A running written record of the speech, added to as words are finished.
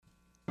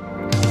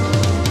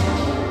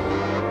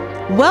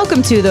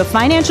Welcome to the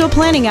Financial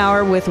Planning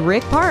Hour with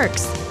Rick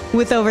Parks.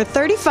 With over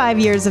 35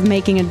 years of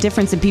making a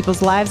difference in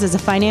people's lives as a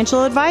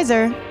financial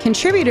advisor,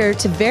 contributor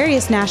to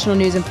various national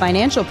news and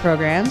financial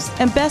programs,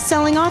 and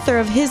best-selling author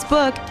of his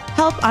book,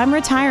 Help, I'm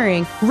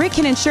Retiring, Rick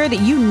can ensure that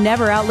you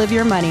never outlive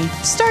your money.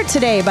 Start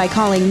today by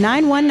calling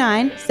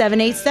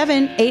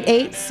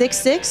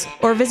 919-787-8866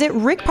 or visit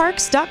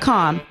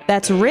rickparks.com.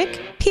 That's Rick,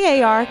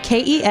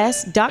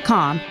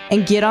 Parkes.com,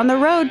 and get on the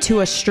road to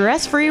a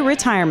stress-free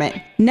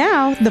retirement.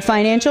 Now, the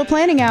Financial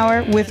Planning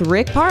Hour with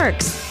Rick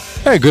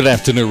Parks. Hey, good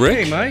afternoon,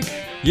 Rick. Hey, Mike.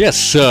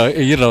 Yes,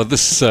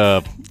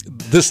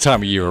 this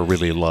time of year I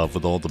really love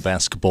with all the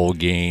basketball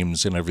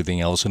games and everything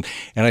else. And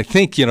I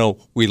think,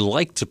 we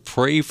like to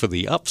pray for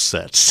the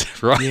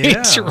upsets, right?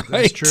 Yeah, right?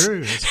 That's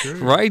true. That's true.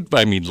 Right?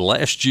 I mean,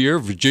 last year,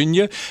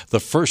 Virginia,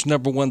 the first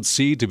number one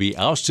seed to be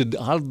ousted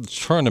out of the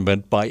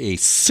tournament by a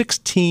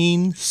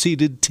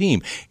 16-seeded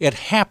team. It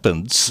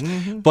happens,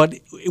 but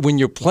when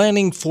you're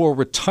planning for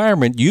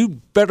retirement,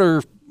 you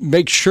better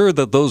make sure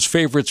that those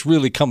favorites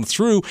really come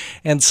through,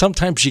 and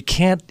sometimes you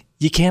can't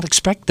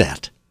expect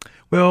that.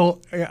 Well,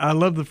 I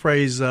love the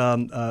phrase,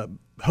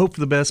 hope for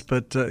the best,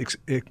 but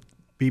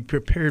be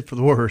prepared for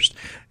the worst.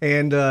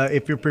 And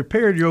if you're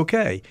prepared, you're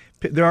okay.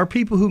 There are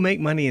people who make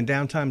money in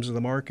down times of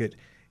the market,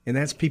 and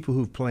that's people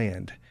who've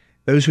planned.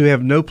 Those who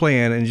have no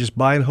plan and just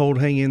buy and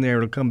hold, hang in there,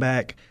 it'll come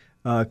back,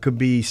 could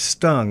be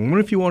stung. What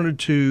if you wanted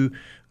to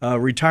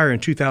retire in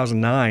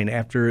 2009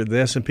 after the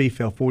S&P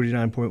fell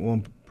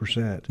 49.1%?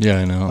 Yeah,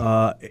 I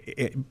know.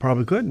 It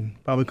probably could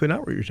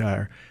not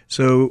retire.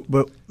 So,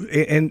 but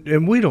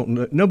and we don't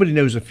know, nobody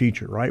knows the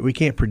future, right? We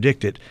can't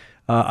predict it.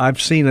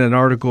 I've seen an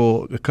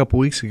article a couple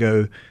weeks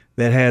ago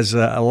that has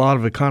a lot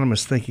of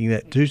economists thinking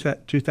that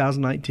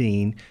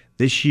 2019,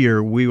 this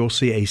year, we will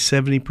see a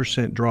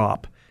 70%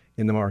 drop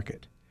in the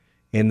market.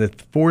 And the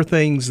four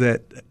things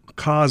that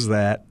cause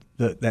that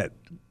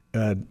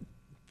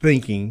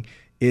thinking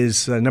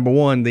is number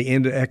one, the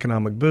end of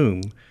economic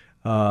boom.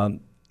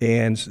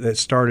 And that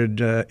started,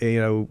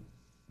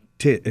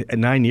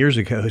 9 years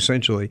ago,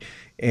 essentially.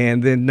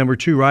 And then number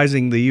two,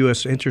 rising the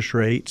U.S. interest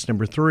rates.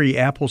 Number three,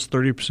 Apple's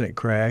 30%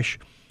 crash,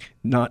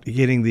 not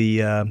getting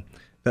the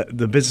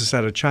business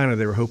out of China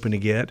they were hoping to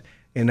get.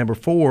 And number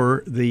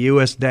four, the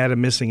U.S. data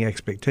missing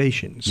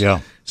expectations. Yeah.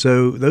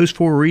 So those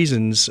four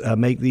reasons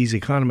make these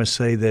economists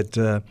say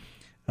that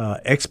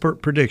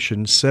expert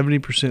predictions,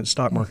 70%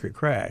 stock market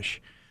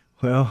crash.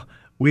 Well,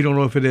 we don't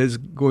know if it is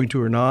going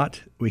to or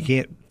not. We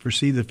can't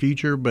foresee the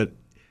future, but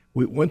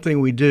one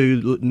thing we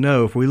do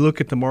know, if we look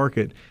at the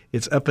market,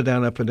 it's up and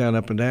down, up and down,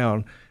 up and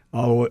down,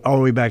 all the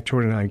way back to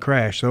 29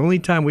 crash. The only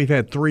time we've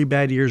had three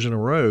bad years in a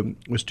row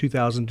was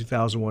 2000,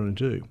 2001, and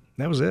 2.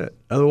 That was it.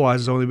 Otherwise,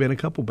 it's only been a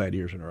couple bad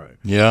years in a row.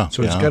 Yeah.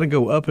 So it's going to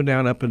go up and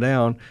down, up and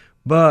down.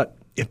 But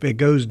if it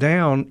goes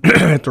down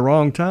at the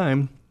wrong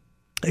time,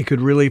 it could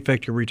really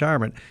affect your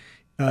retirement.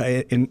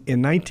 In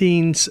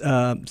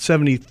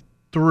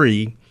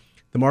 1973,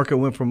 the market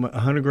went from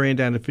 $100,000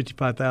 down to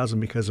 $55,000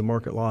 because of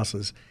market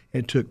losses.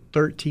 It took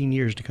 13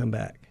 years to come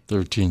back.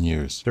 13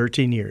 years.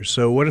 13 years.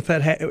 So what if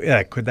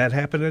that could that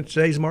happen in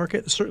today's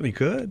market? It certainly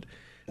could.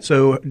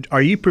 So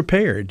are you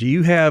prepared? Do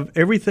you have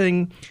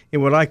everything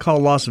in what I call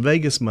Las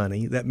Vegas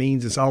money? That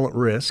means it's all at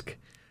risk,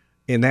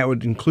 and that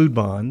would include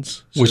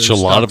bonds. So which a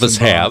lot of us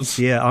have.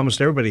 Yeah,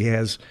 almost everybody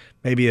has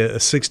maybe a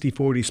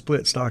 60-40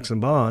 split stocks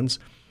and bonds.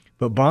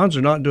 But bonds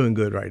are not doing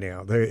good right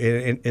now.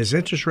 And as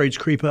interest rates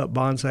creep up,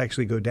 bonds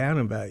actually go down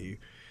in value.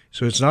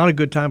 So it's not a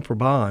good time for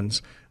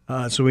bonds.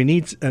 So we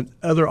need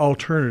other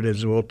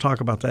alternatives, and we'll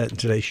talk about that in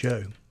today's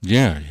show.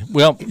 Yeah.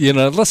 Well,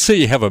 let's say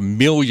you have $1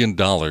 million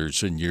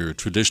in your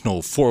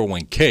traditional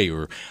 401k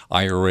or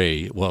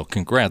IRA. Well,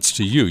 congrats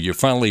to you. You're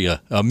finally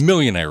a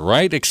millionaire,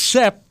 right?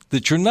 Except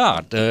that you're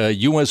not.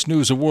 U.S.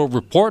 News and World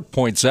Report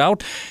points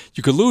out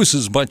you could lose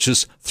as much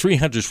as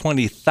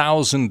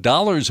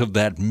 $320,000 of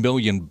that $1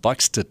 million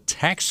to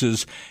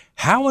taxes.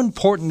 How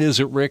important is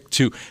it, Rick,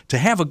 to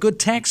have a good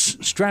tax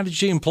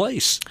strategy in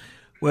place?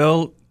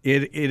 Well,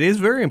 it is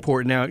very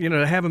important. Now,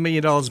 to have $1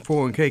 million in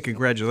 401k,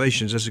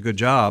 congratulations, that's a good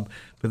job.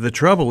 But the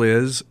trouble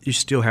is you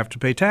still have to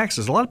pay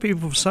taxes. A lot of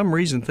people, for some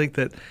reason, think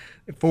that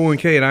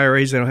 401k and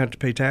IRAs, they don't have to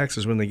pay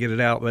taxes when they get it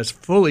out. But it's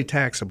fully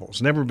taxable.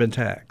 It's never been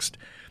taxed.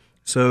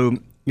 So,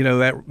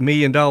 that $1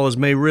 million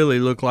may really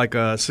look like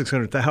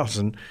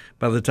 $600,000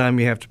 by the time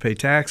you have to pay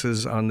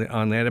taxes on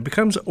that. It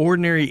becomes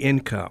ordinary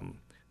income.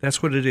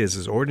 That's what it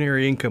is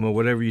ordinary income of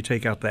whatever you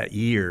take out that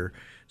year.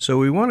 So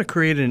we want to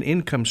create an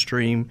income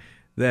stream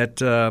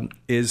that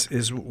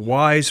is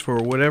wise for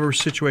whatever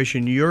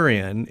situation you're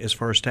in as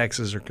far as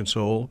taxes are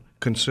considered,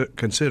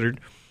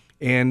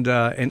 and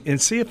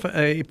see if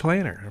a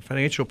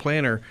financial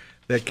planner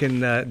that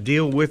can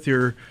deal with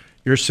your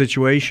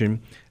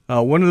situation.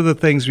 One of the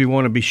things we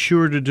want to be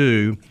sure to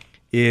do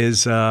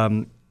is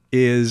to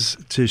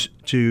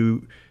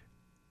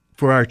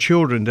for our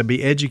children to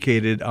be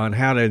educated on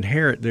how to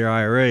inherit their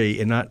IRA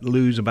and not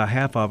lose about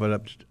half of it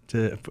up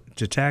to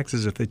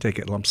taxes if they take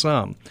it lump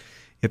sum.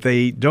 If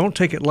they don't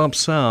take it lump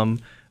sum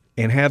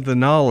and have the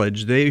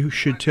knowledge, they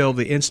should tell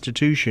the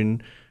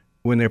institution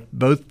when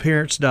both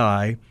parents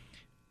die,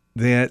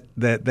 that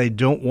they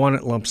don't want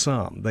it lump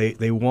sum.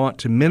 They want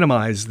to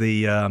minimize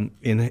the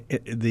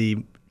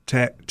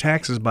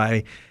taxes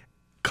by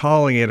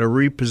calling it or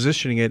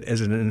repositioning it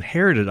as an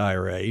inherited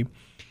IRA,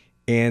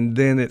 and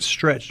then it's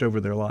stretched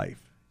over their life.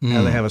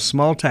 Now they have a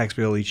small tax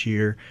bill each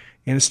year,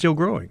 and it's still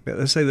growing.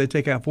 Let's say they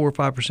take out 4 or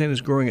 5%,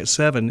 it's growing at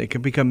 7%. It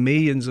can become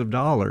millions of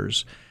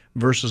dollars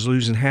versus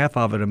losing half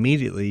of it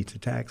immediately to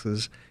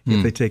taxes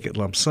if they take it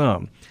lump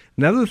sum.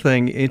 Another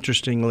thing,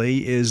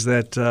 interestingly, is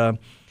that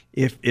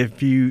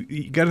if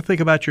you got to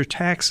think about your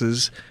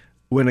taxes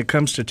when it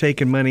comes to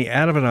taking money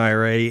out of an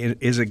IRA.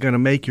 Is it going to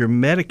make your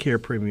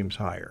Medicare premiums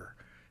higher?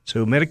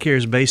 So Medicare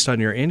is based on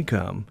your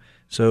income.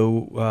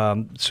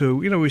 So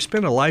we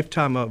spend a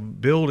lifetime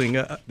of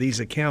building these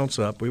accounts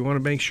up. We want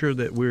to make sure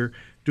that we're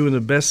doing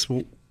the best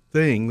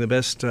thing, the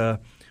best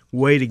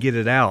way to get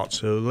it out.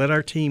 So let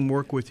our team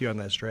work with you on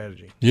that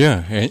strategy.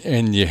 Yeah,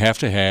 and you have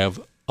to have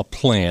a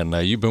plan. Now,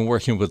 you've been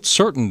working with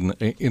certain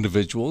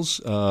individuals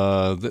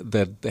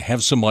that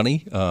have some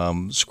money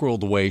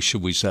squirreled away,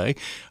 should we say,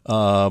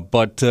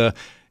 but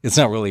it's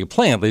not really a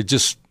plan.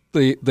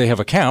 They have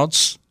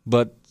accounts,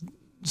 but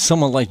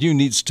someone like you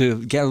needs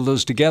to gather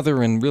those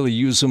together and really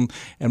use them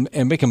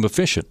and make them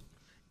efficient.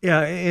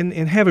 Yeah, and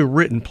have a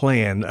written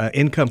plan,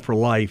 income for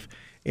life.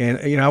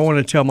 And I want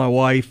to tell my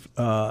wife,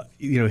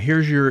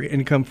 here's your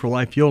income for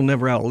life. You'll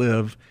never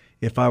outlive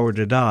if I were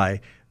to die.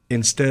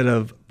 Instead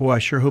of, boy, I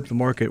sure hope the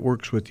market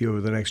works with you over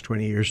the next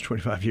 20 years,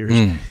 25 years,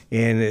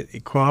 and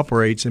it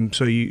cooperates, and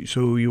so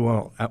you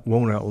won't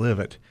outlive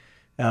it.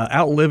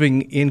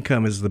 Outliving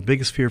income is the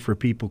biggest fear for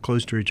people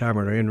close to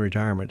retirement or in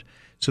retirement.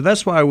 So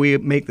that's why we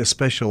make the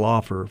special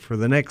offer for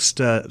the next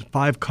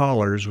 5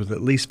 callers with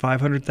at least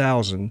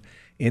 $500,000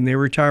 in their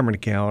retirement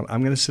account.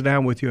 I'm going to sit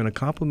down with you on a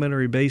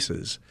complimentary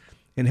basis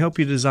and help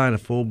you design a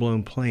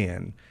full-blown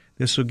plan.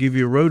 This will give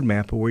you a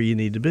roadmap of where you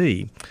need to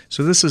be.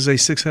 So this is a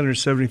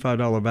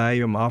 $675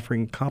 value. I'm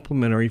offering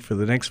complimentary for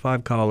the next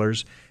 5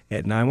 callers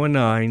at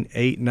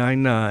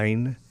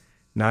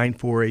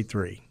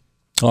 919-899-9483.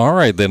 All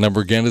right, that number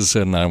again is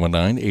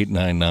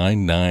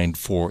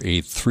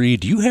 919-899-9483.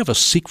 Do you have a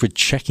secret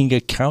checking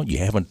account you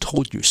haven't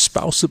told your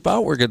spouse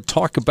about? We're going to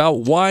talk about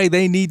why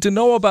they need to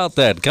know about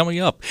that coming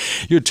up.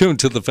 You're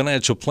tuned to the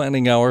Financial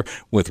Planning Hour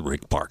with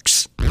Rick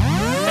Parks.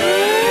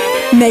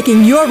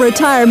 Making your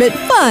retirement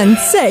fun,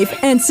 safe,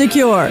 and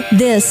secure.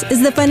 This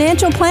is the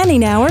Financial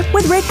Planning Hour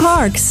with Rick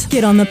Parks.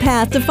 Get on the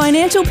path to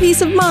financial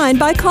peace of mind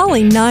by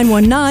calling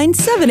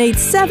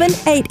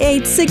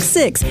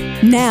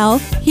 919-787-8866. Now,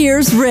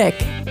 here's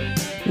Rick.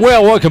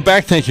 Well, welcome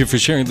back. Thank you for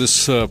sharing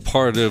this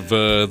part of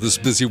this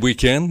busy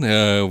weekend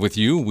with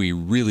you. We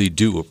really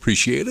do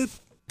appreciate it.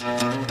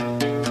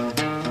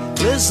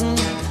 Listen,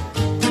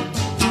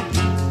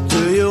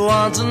 do you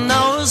want to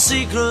know a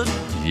secret?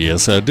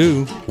 Yes, I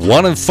do.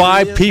 1 in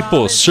 5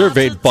 people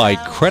surveyed by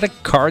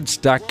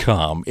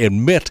creditcards.com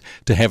admit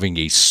to having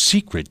a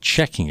secret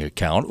checking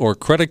account or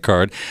credit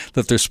card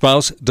that their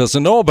spouse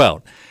doesn't know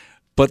about.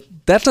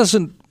 But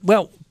doesn't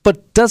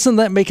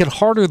that make it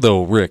harder,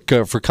 though, Rick,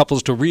 for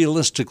couples to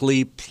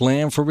realistically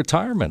plan for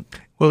retirement?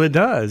 Well, it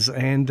does,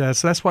 and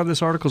so that's why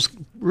this article is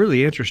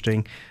really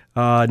interesting.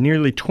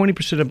 Nearly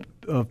 20%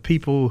 of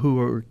people who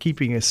are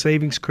keeping a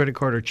savings, credit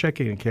card, or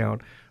checking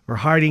account are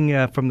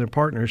hiding from their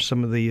partners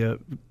some of these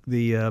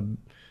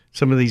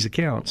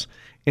accounts.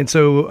 And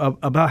so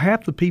about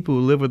half the people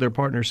who live with their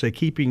partners say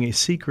keeping a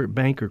secret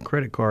bank or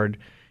credit card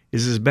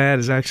is as bad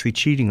as actually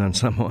cheating on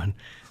someone.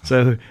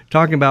 So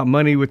talking about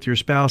money with your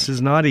spouse is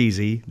not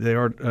easy,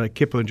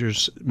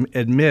 Kiplinger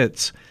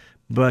admits,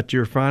 but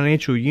your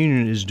financial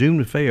union is doomed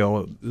to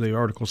fail, the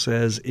article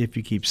says, if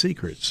you keep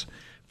secrets.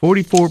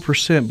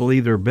 44%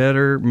 believe they're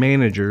better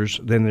managers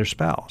than their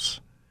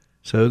spouse.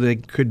 So they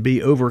could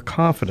be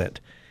overconfident.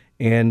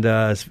 And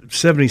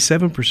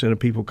 77% of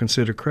people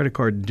consider credit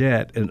card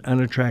debt an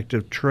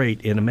unattractive trait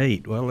in a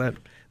mate. Well, that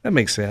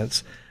makes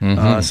sense.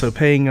 So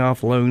paying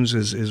off loans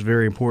is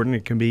very important.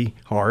 It can be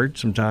hard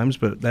sometimes,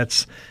 but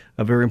that's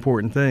a very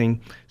important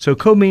thing. So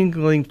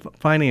commingling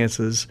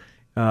finances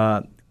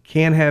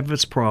can have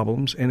its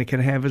problems, and it can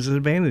have its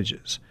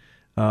advantages.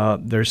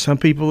 There's some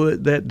people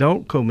that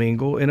don't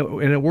commingle, and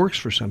it works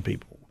for some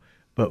people.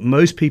 But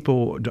most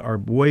people are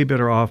way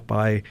better off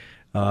by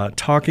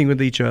talking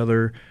with each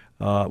other.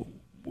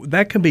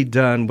 That can be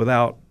done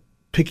without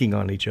picking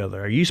on each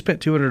other. You spent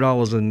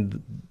 $200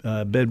 in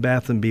Bed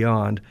Bath &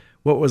 Beyond.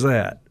 What was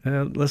that?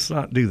 Let's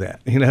not do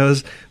that.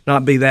 Let's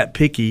not be that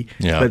picky,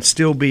 but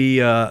still be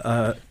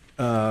not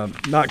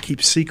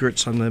keep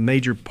secrets on the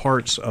major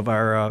parts of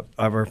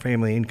our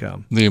family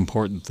income. The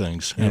important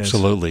things, yes.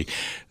 Absolutely.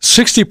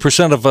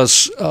 60% of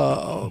us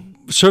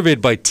surveyed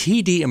by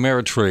TD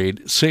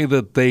Ameritrade say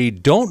that they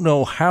don't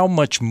know how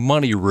much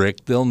money,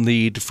 Rick, they'll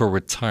need for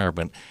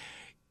retirement.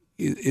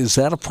 Is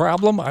that a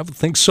problem? I would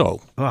think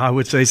so. Well, I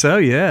would say so,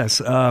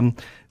 yes.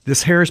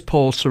 This Harris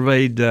poll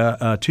surveyed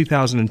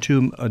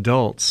 2,002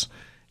 adults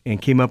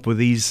and came up with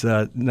these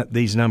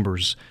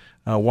numbers.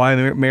 why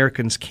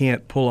Americans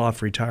can't pull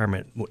off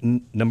retirement.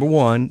 Number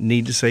one,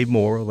 need to save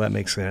more. Well, that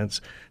makes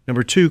sense.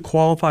 Number two,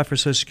 qualify for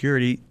Social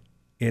Security,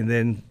 and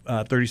then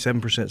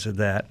 37% said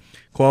that.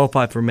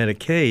 Qualify for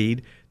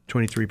Medicaid,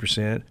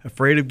 23%.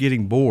 Afraid of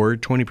getting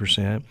bored,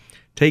 20%.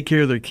 Take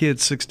care of their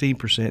kids,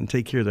 16%. And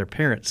take care of their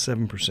parents,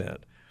 7%.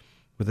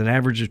 With an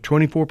average of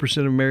 24%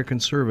 of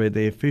Americans surveyed,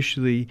 they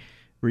officially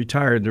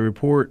retired. The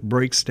report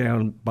breaks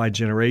down by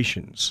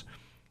generations.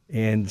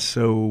 And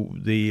so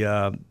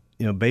the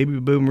baby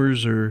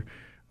boomers are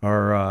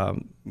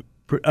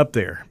up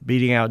there,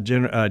 beating out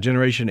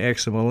Generation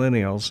X and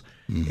millennials.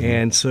 Mm-hmm.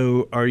 And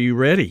so, are you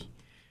ready?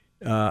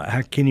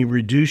 How can you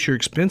reduce your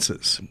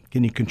expenses?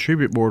 Can you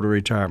contribute more to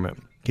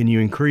retirement? Can you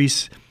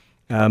increase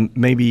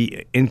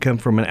maybe income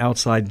from an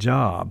outside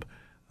job?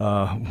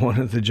 One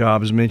of the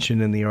jobs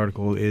mentioned in the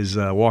article is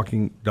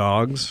walking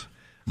dogs.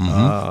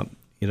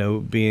 Mm-hmm.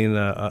 Being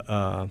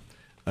a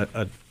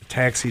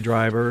taxi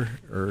driver,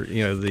 or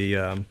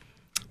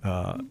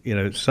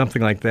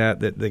something like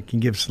that can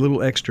give us a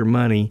little extra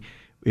money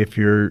if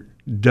you're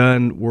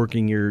done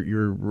working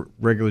your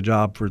regular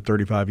job for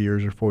 35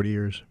 years or 40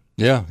 years.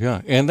 Yeah.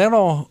 And that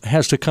all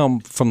has to come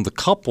from the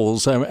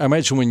couples. I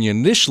imagine when you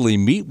initially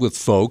meet with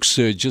folks,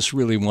 just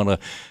really want to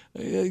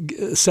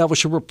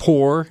establish a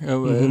rapport,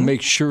 and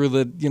make sure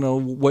that,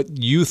 what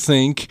you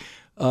think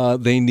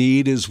they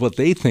need is what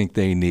they think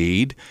they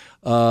need.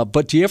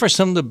 But do you ever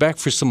send them back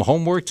for some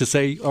homework to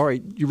say, all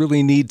right, you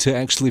really need to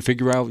actually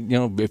figure out,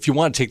 if you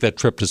want to take that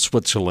trip to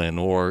Switzerland,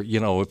 or,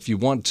 if you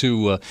want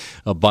to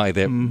buy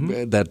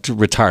that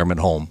retirement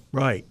home.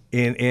 Right.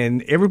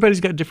 And everybody's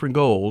got different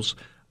goals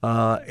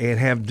and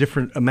have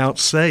different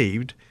amounts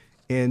saved.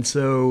 And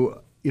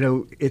so,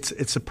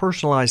 it's a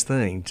personalized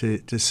thing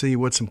to see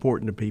what's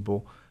important to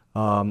people.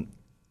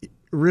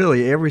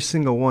 Really, every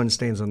single one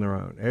stands on their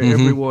own. Mm-hmm.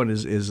 Everyone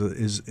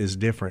is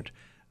different.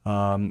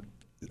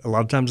 A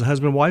lot of times the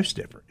husband and wife's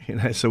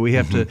different, so we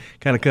have to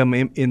kind of come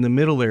in the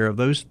middle there of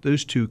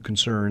those two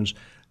concerns,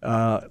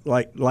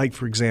 like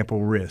for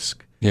example,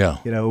 risk. Yeah.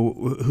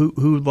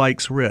 Who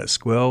likes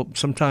risk? Well,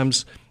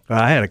 sometimes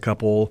I had a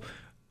couple,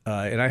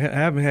 and I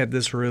haven't had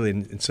this really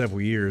in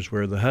several years,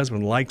 where the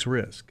husband likes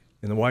risk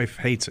and the wife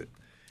hates it.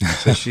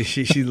 So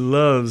she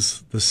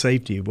loves the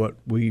safety of what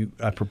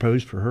I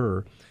proposed for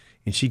her,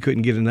 and she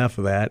couldn't get enough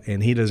of that,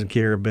 and he doesn't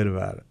care a bit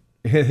about it.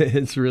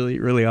 It's really,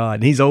 really odd,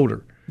 and he's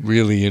older.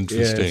 Really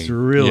interesting. Yeah, it's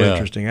real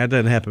interesting. That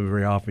doesn't happen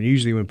very often.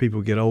 Usually when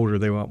people get older,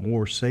 they want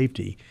more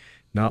safety,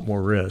 not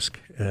more risk.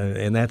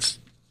 And that's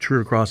true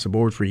across the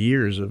board for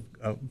years of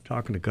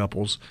talking to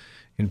couples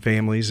and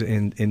families,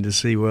 and to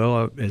see,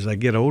 well, as I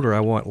get older,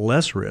 I want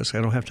less risk.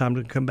 I don't have time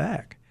to come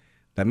back.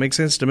 That makes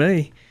sense to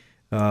me.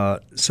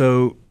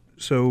 So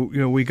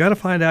we got to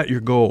find out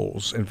your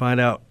goals and find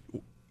out,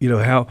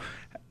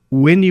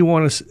 when you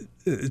want to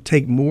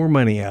take more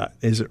money out.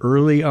 Is it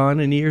early on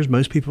in years?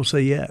 Most people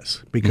say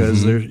yes,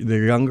 because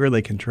they're younger,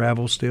 they can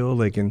travel still,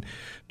 they can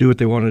do what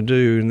they want to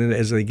do, and then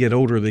as they get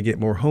older, they get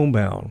more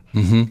homebound,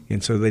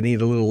 and so they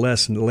need a little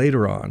less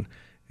later on.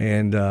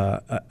 And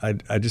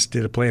I just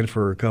did a plan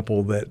for a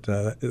couple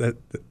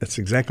that's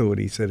exactly what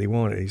he said he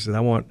wanted. He said,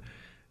 I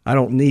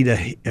don't need a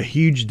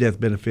huge death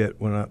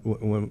benefit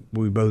when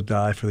we both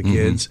die for the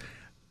kids.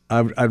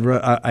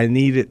 I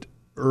need it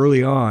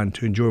early on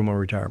to enjoy my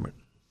retirement.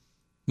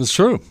 That's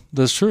true.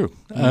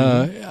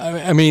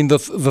 I mean,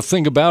 the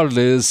thing about it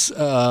is,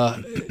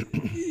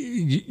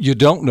 you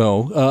don't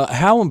know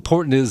how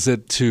important is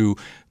it to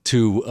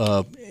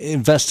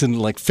invest in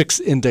like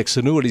fixed index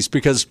annuities,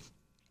 because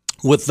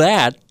with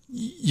that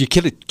you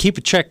can keep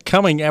a check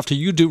coming after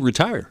you do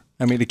retire.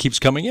 I mean, it keeps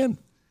coming in.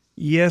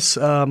 Yes,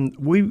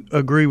 we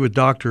agree with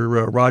Dr.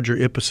 Roger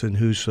Ibbotson,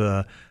 who's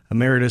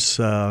emeritus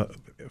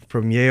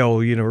from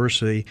Yale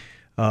University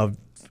of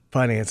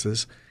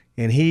Finances,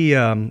 and he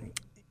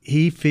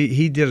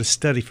did a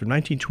study from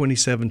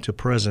 1927 to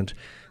present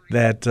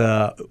that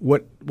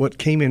what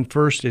came in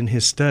first in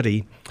his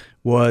study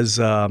was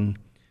large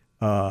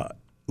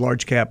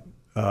cap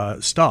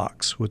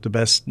stocks with the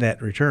best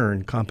net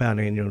return, compound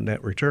annual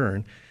net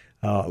return,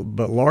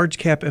 but large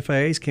cap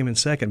FIAs came in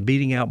second,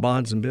 beating out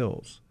bonds and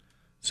bills.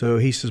 So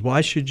he says,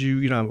 why should you,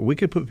 we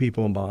could put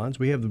people in bonds.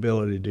 We have the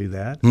ability to do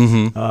that.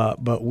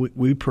 But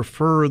we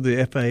prefer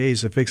the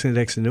FIAs, the fixed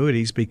index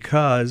annuities,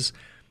 because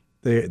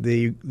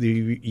the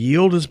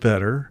yield is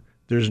better,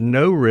 there's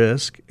no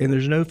risk, and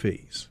there's no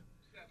fees,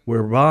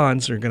 where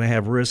bonds are going to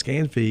have risk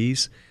and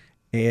fees.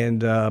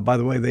 And by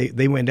the way,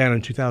 they went down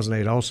in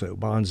 2008 also,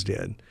 bonds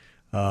did.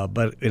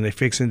 But in a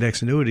fixed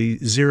index annuity,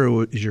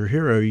 zero is your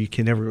hero. You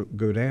can never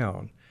go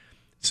down.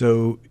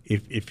 So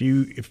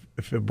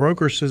if a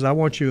broker says, I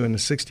want you in a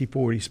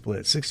 60-40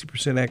 split,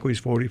 60% equities,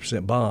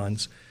 40%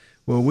 bonds,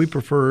 well, we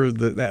prefer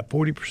that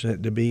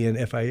 40% to be in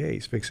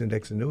FIAs, fixed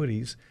index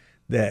annuities,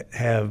 that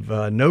have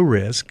no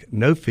risk,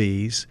 no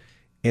fees,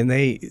 and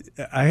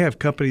I have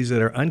companies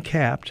that are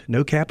uncapped,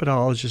 no cap at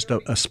all. It's just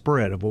a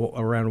spread of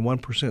around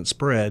 1%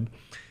 spread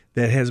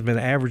that has been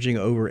averaging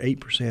over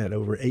 8%,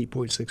 over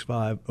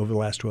 8.65 over the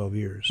last 12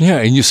 years. Yeah,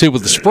 and you say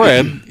with the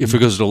spread, if it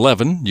goes to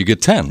 11, you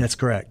get 10. That's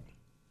correct.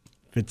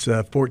 If it's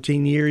a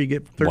 14-year, you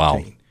get 13.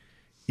 Wow.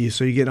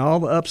 So you get all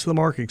the ups of the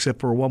market except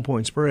for a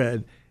 1-point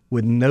spread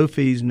with no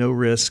fees, no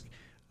risk.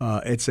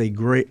 It's a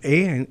great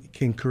and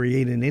can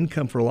create an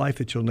income for life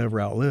that you'll never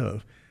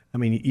outlive. I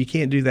mean, you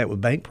can't do that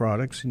with bank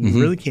products, and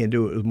you really can't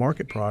do it with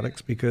market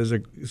products because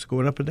it's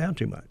going up and down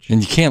too much.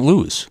 And you can't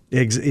lose.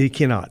 You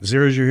cannot.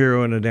 Zero's your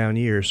hero in a down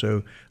year.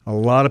 So a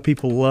lot of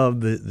people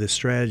love the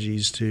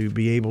strategies to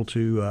be able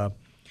to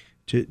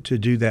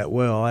do that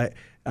well. I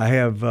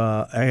have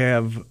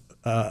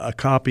a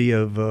copy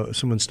of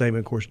someone's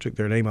statement. Of course, took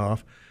their name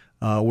off.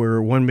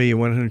 Where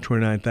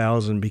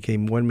 1,129,000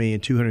 became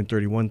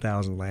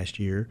 1,231,000 last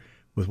year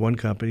with one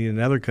company,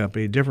 another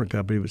company, a different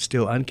company, but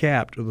still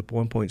uncapped with a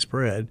 1-point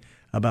spread,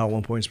 about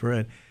 1-point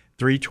spread.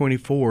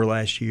 324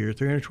 last year,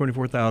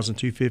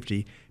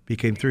 324,250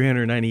 became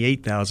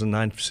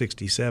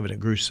 398,967. It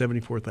grew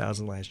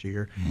 74,000 last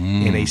year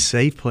in a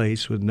safe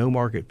place with no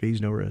market fees,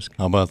 no risk.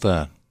 How about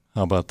that?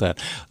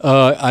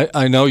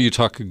 I know you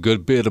talk a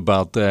good bit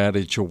about that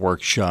at your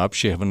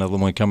workshops. You have another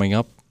one coming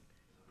up?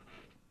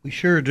 We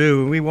sure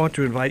do. We want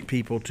to invite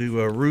people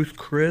to Ruth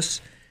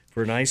Chris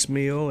for a nice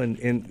meal.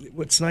 And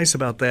what's nice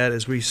about that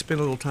is we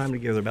spend a little time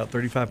together, about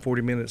 35,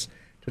 40 minutes,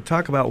 to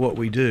talk about what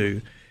we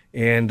do.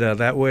 And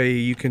that way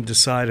you can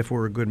decide if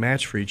we're a good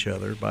match for each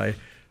other by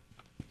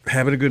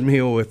having a good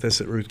meal with us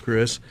at Ruth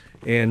Chris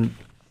and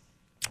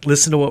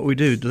listen to what we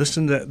do.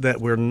 Listen that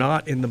we're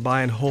not in the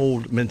buy and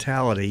hold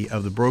mentality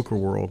of the broker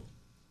world.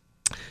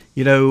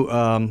 You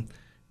know,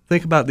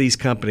 think about these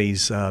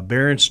companies,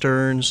 Bear &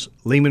 Stearns,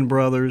 Lehman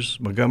Brothers,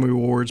 Montgomery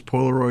Ward's,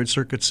 Polaroid,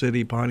 Circuit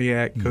City,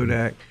 Pontiac,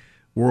 Kodak,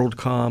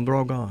 WorldCom. They're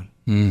all gone.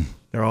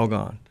 They're all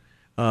gone.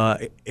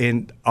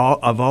 And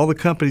of all the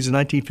companies in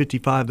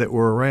 1955 that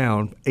were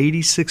around,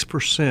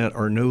 86%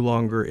 are no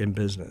longer in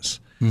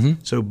business.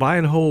 So buy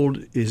and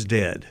hold is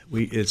dead.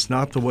 It's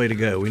not the way to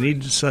go. We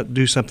need to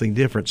do something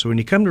different. So when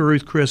you come to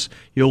Ruth Chris,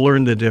 you'll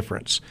learn the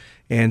difference.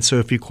 And so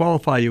if you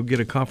qualify, you'll get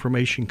a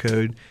confirmation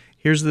code.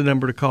 Here's the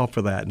number to call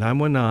for that,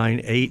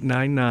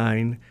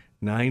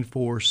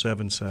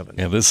 919-899-9477.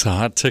 Yeah, this is a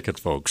hot ticket,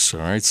 folks. All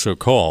right, so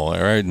call.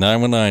 All right,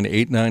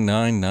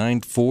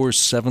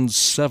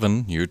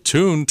 919-899-9477. You're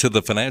tuned to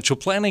the Financial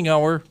Planning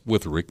Hour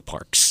with Rick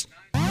Parks.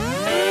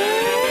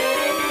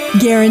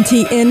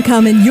 Guarantee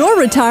income in your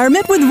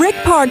retirement with Rick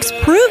Parks'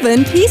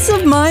 proven peace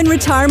of mind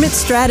retirement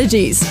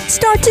strategies.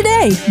 Start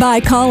today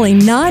by calling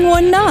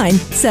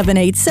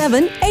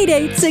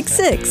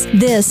 919-787-8866.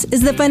 This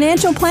is the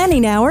Financial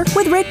Planning Hour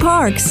with Rick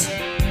Parks.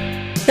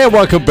 Hey,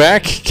 welcome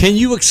back. Can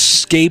you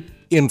escape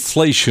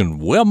inflation?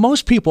 Well,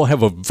 most people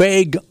have a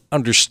vague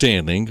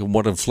understanding of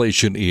what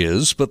inflation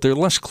is, but they're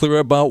less clear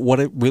about what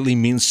it really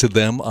means to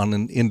them on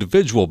an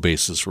individual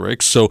basis,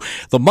 Rick. So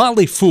the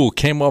Motley Fool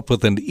came up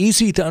with an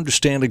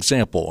easy-to-understand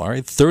example. All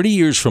right, 30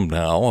 years from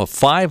now, a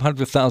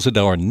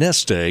 $500,000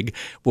 nest egg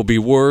will be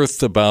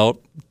worth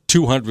about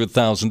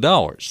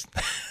 $200,000.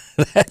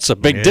 That's a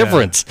big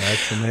difference.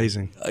 That's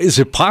amazing. Is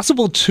it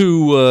possible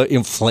to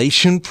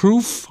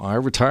inflation-proof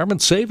our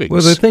retirement savings?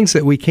 Well, there are things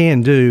that we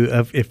can do.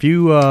 If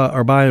you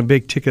are buying a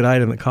big-ticket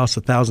item that costs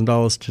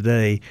 $1,000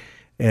 today,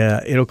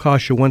 it'll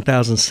cost you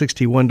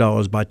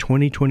 $1,061 by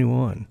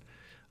 2021.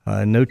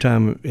 No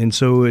time, and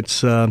so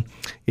it's a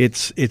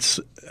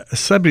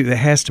subject that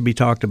has to be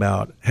talked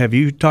about. Have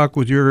you talked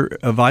with your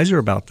advisor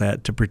about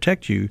that to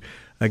protect you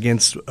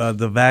against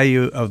the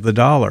value of the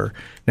dollar?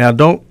 Now,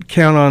 don't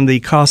count on the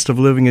cost of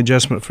living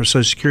adjustment for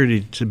Social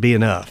Security to be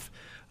enough.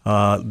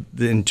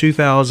 In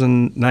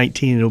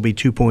 2019, it'll be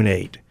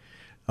 2.8.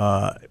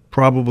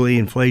 Probably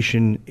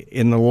inflation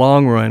in the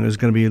long run is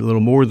going to be a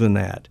little more than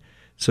that.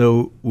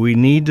 So we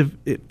need to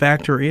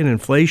factor in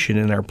inflation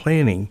in our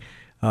planning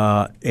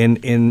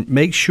and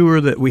make sure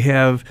that we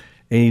have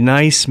a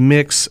nice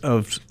mix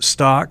of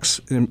stocks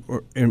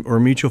or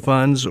mutual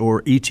funds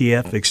or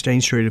ETF,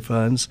 exchange-traded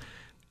funds,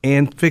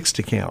 and fixed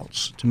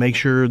accounts to make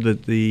sure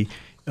that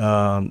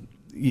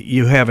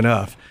you have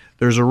enough.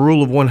 There's a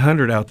rule of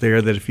 100 out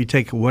there that if you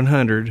take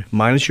 100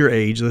 minus your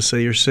age, let's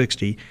say you're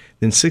 60,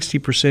 then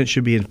 60%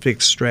 should be in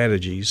fixed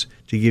strategies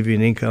to give you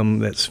an income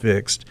that's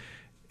fixed.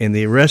 And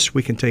the rest,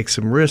 we can take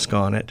some risk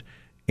on it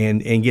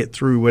and get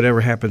through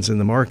whatever happens in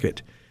the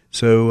market.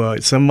 So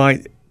some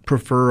might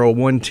prefer a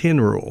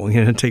 110 rule.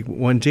 Take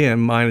 110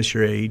 minus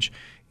your age,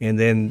 and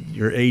then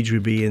your age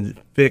would be in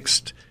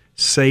fixed,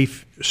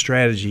 safe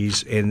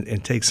strategies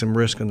and take some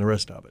risk on the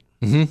rest of it.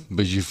 Mm-hmm.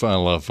 But you find a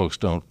lot of folks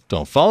don't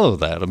follow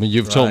that. I mean,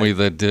 you've told me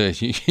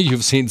that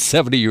you've seen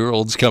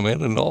 70-year-olds come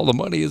in and all the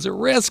money is at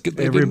risk. And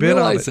they Every didn't bit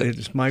realize of it.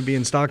 It might be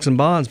in stocks and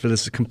bonds, but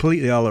it's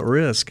completely all at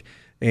risk.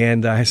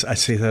 And I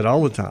say that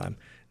all the time.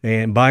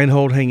 And buy and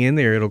hold, hang in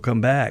there. It'll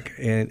come back.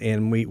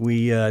 And we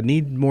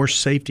need more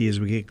safety as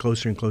we get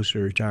closer and closer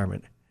to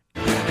retirement.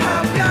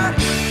 I've got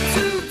 2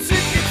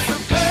 tickets to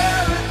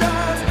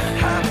paradise.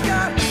 I've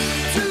got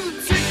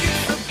 2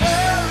 tickets to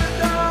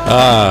paradise.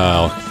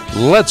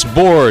 Let's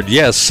Board,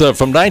 yes,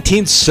 from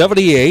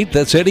 1978.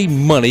 That's Eddie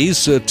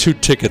Money's 2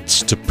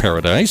 Tickets to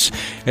Paradise.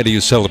 Eddie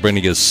is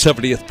celebrating his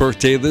 70th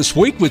birthday this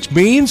week, which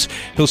means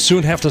he'll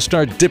soon have to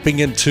start dipping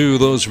into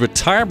those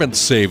retirement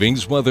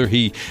savings, whether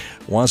he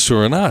wants to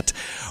or not.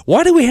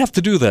 Why do we have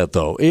to do that,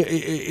 though,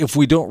 if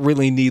we don't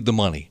really need the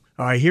money?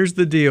 All right, here's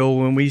the deal.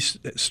 When we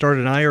start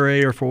an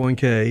IRA or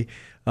 401k,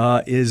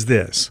 is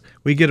this.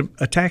 We get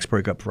a tax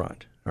break up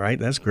front. All right,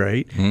 that's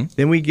great. Mm-hmm.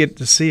 Then we get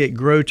to see it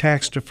grow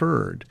tax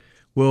deferred.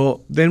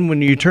 Well, then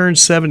when you turn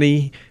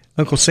 70,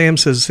 Uncle Sam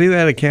says, see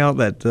that account,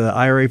 that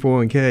IRA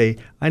 401k,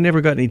 I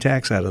never got any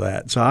tax out of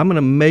that. So I'm going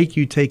to make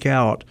you take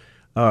out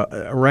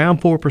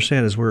around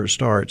 4% is where it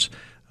starts,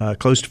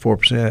 close to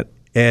 4%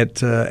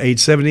 at age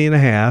 70 and a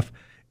half,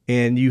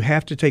 and you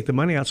have to take the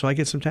money out so I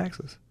get some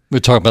taxes. We're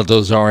talking about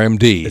those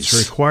RMDs.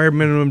 It's required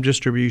minimum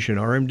distribution,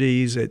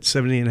 RMDs at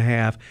 70 and a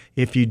half.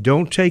 If you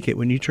don't take it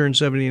when you turn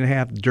 70 and a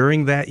half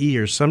during that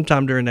year,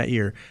 sometime during that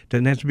year,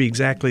 doesn't have to be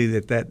exactly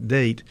at that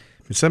date,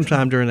 but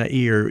sometime during that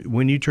year,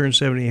 when you turn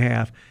 70 and a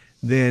half,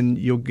 then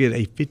you'll get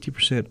a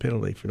 50%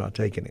 penalty for not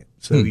taking it.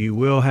 So you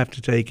will have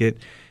to take it,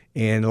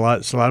 and a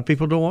lot of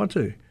people don't want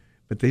to,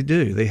 but they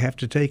do. They have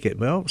to take it.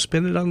 Well,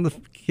 spend it on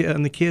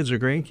the kids or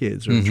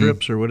grandkids or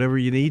trips or whatever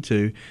you need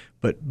to,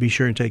 but be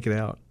sure and take it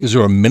out. Is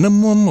there a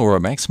minimum or a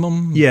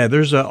maximum? Yeah,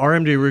 there's a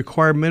RMD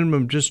required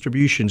minimum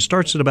distribution.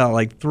 Starts at about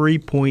like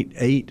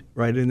 3.8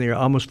 right in there,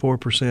 almost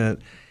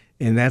 4%,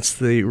 and that's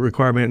the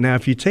requirement. Now,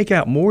 if you take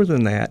out more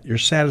than that, you're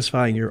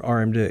satisfying your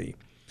RMD.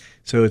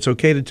 So it's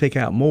okay to take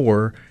out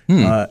more,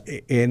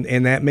 and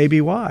that may be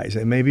wise.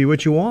 It may be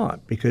what you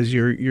want because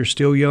you're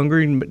still younger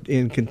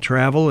and can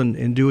travel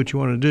and do what you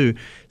want to do.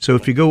 So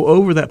if you go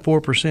over that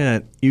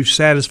 4%, you've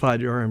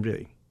satisfied your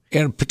RMD.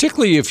 And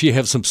particularly if you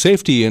have some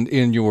safety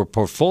in your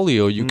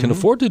portfolio, you can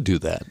afford to do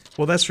that.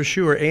 Well, that's for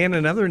sure. And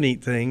another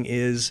neat thing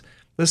is,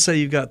 let's say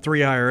you've got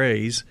 3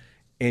 IRAs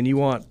and you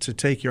want to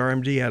take your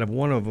RMD out of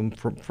one of them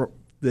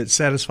that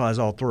satisfies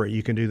all 3.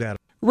 You can do that.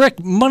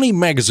 Rick, Money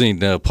Magazine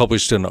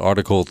published an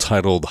article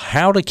titled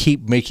How to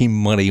Keep Making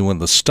Money When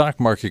the Stock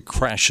Market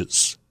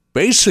Crashes.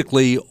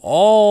 Basically,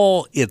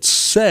 all it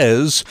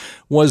says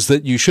was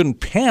that you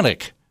shouldn't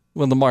panic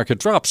when the market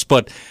drops,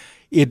 but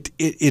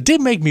It did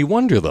make me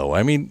wonder, though.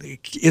 I mean,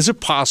 is it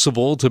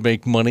possible to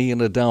make money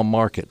in a down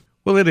market?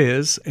 Well, it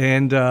is,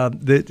 and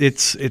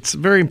it's a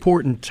very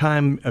important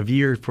time of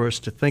year for us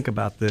to think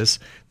about this.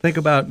 Think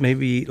about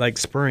maybe like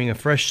spurring a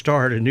fresh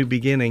start, a new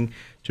beginning,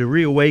 to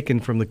reawaken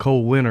from the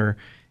cold winter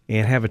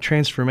and have a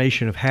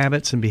transformation of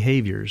habits and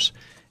behaviors.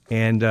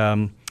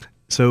 And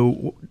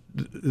so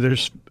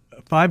there's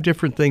 5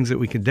 different things that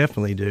we can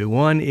definitely do.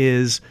 One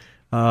is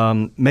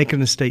make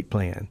an estate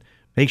plan.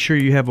 Make sure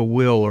you have a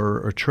will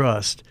or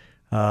trust.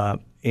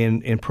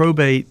 And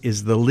probate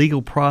is the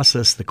legal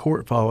process the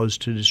court follows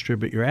to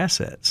distribute your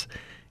assets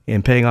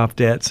and paying off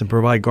debts and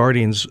provide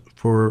guardians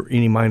for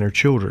any minor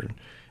children.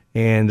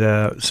 And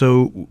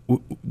so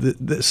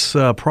this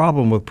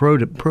problem with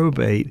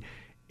probate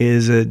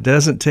is it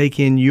doesn't take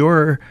in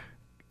your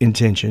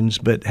intentions,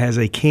 but has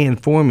a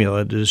canned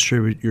formula to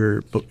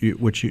distribute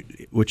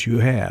what you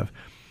have.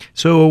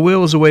 So a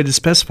will is a way to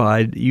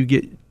specify you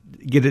get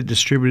it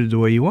distributed the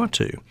way you want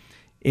to.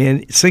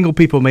 And single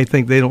people may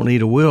think they don't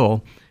need a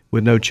will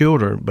with no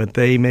children, but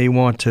they may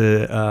want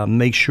to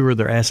make sure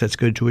their assets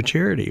go to a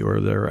charity or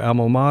their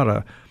alma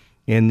mater,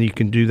 and you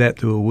can do that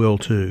through a will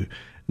too.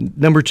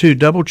 Number 2,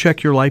 double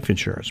check your life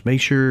insurance. Make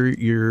sure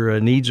your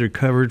needs are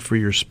covered for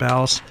your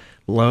spouse.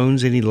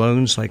 Loans, any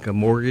loans like a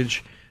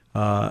mortgage,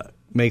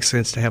 makes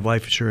sense to have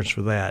life insurance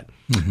for that.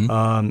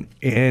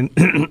 And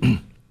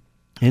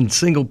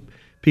single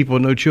people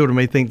with no children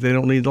may think they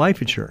don't need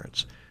life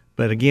insurance.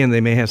 But again,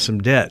 they may have some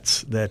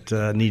debts that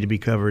need to be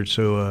covered.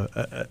 So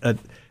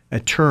a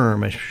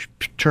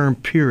term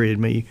period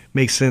may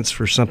make sense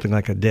for something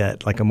like a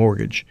debt, like a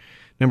mortgage.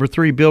 Number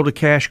 3, build a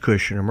cash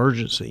cushion,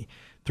 emergency.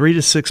 3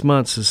 to 6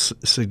 months is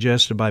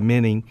suggested by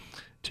many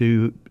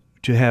to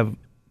have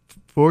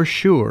for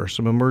sure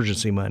some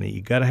emergency money.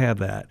 You got to have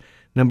that.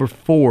 Number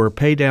 4,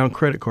 pay down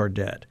credit card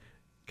debt.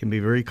 It can be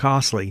very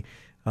costly.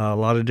 A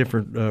lot of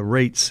different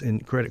rates in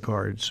credit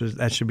cards, so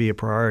that should be a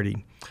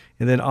priority.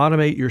 And then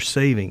automate your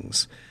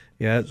savings.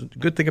 Yeah, the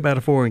good thing about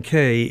a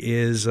 401k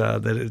is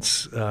that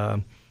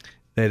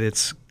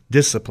it's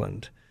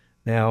disciplined.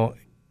 Now,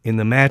 and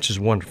the match is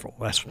wonderful.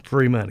 That's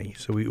free money.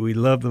 So we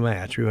love the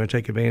match. We want to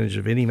take advantage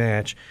of any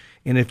match.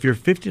 And if you're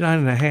 59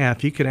 and a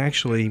half, you can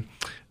actually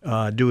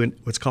do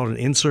what's called an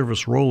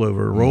in-service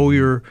rollover. Roll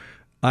your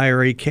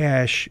IRA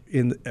cash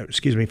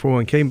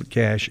 401k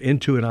cash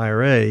into an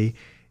IRA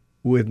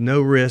with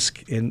no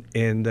risk and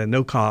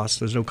no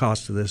cost. There's no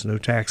cost to this, no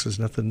taxes,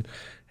 nothing.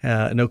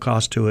 No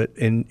cost to it,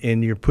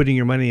 and you're putting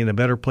your money in a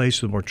better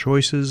place with more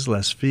choices,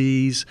 less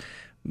fees,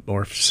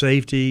 more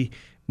safety,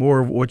 more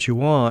of what you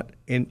want,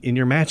 and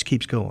your match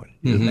keeps going.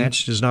 The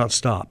match does not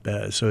stop.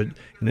 An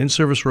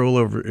in-service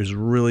rollover is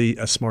really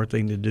a smart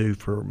thing to do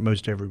for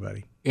most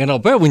everybody. And I'll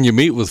bet when you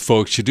meet with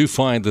folks, you do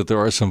find that there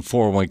are some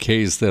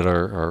 401ks that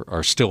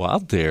are still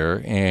out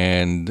there,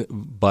 and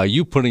by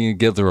you putting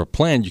together a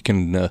plan, you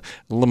can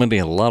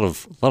eliminate a lot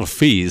of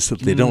fees that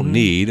they don't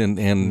need,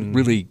 and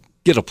really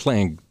get a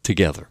plan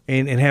together.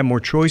 And have more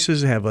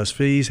choices, have less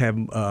fees, have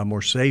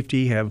more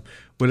safety, have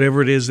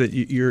whatever it is that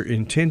your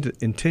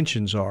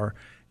intentions are.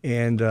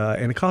 And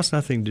it costs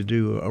nothing to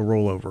do a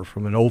rollover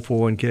from an old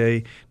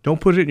 401k. Don't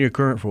put it in your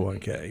current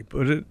 401k.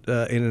 Put it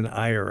in an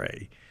IRA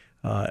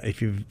if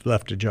you've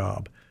left a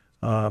job.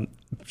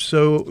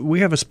 So we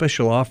have a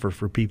special offer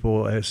for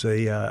people as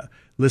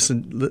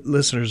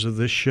listeners of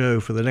this show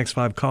for the next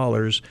 5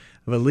 callers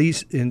of at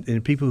least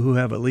in people who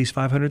have at least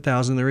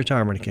 $500,000 in their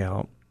retirement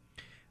account.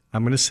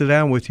 I'm going to sit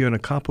down with you on a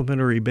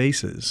complimentary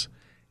basis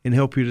and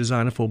help you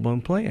design a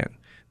full-blown plan.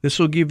 This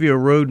will give you a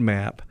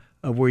roadmap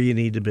of where you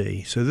need to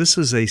be. So this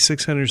is a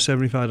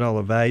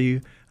 $675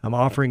 value. I'm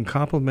offering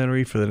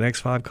complimentary for the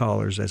next 5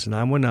 callers. That's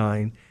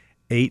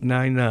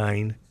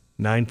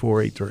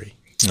 919-899-9483.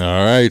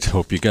 All right.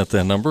 Hope you got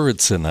that number.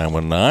 It's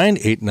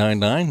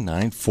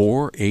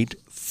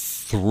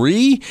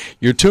 919-899-9483.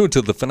 You're tuned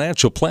to the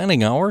Financial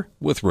Planning Hour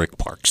with Rick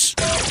Parks.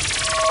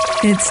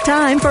 It's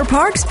time for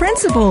Parks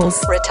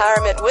Principles.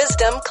 Retirement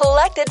wisdom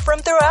collected from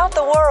throughout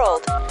the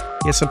world.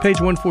 Yes, on page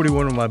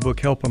 141 of my book,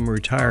 Help I'm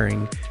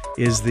Retiring,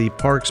 is the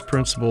Parks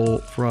principle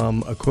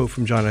from a quote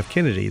from John F.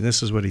 Kennedy. And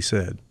this is what he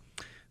said.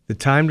 The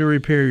time to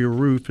repair your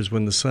roof is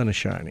when the sun is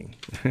shining.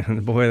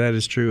 And boy, that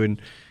is true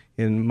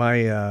in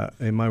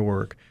my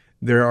work.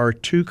 There are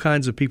 2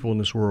 kinds of people in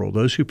this world,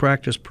 those who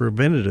practice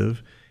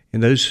preventative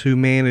and those who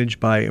manage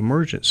by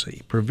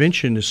emergency.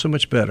 Prevention is so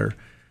much better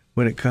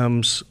when it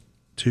comes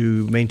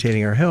to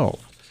maintaining our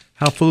health.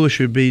 How foolish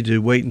it would be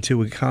to wait until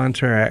we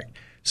contract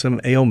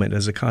some ailment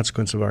as a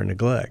consequence of our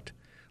neglect.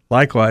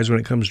 Likewise, when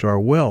it comes to our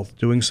wealth,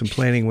 doing some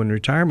planning when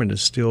retirement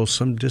is still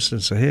some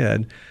distance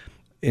ahead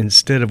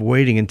instead of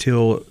waiting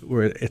until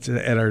it's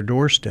at our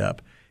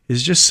doorstep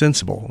is just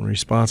sensible and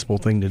responsible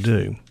thing to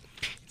do.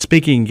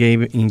 Speaking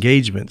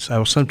engagements, I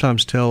will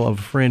sometimes tell of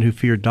a friend who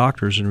feared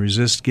doctors and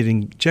resist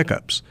getting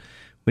checkups.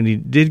 When he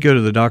did go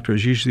to the doctor, it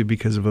was usually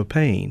because of a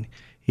pain.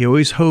 He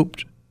always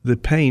hoped the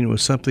pain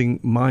was something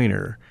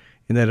minor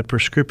and that a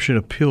prescription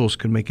of pills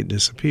could make it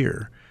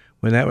disappear.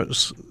 When that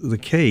was the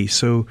case,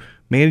 so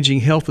managing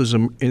health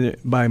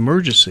by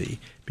emergency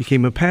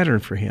became a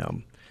pattern for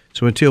him.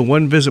 So until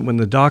one visit when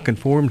the doc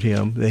informed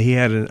him that he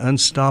had an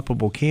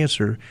unstoppable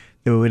cancer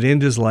that would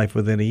end his life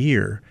within a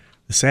year.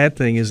 The sad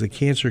thing is the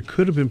cancer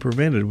could have been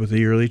prevented with a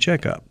yearly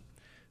checkup.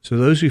 So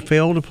those who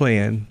fail to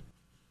plan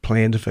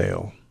to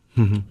fail.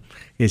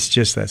 It's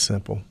just that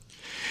simple.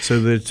 So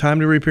the time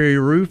to repair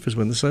your roof is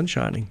when the sun's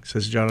shining,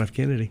 says John F.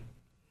 Kennedy.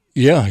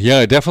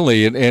 Yeah,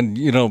 definitely. And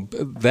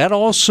that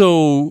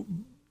also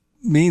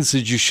means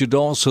that you should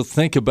also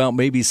think about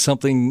maybe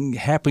something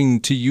happening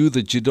to you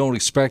that you don't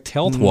expect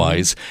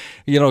health-wise.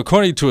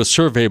 According to a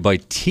survey by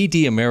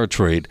TD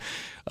Ameritrade,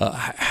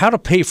 how to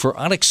pay for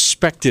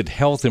unexpected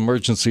health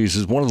emergencies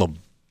is one of the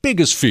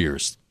biggest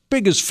fears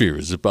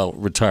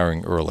about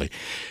retiring early.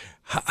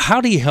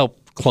 How do you help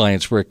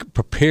clients, Rick,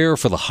 prepare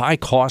for the high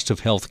cost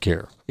of health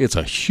care? It's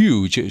a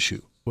huge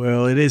issue.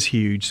 Well, it is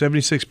huge.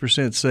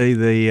 76% say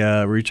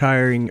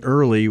retiring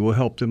early will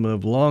help them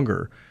live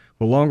longer.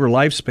 Well, longer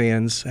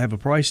lifespans have a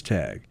price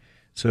tag.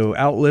 So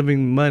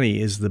outliving money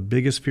is the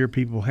biggest fear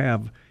people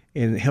have,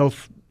 and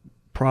health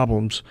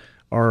problems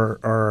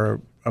are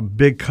a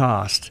big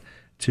cost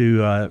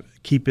to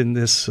keeping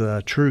this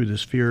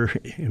this fear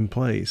in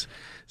place.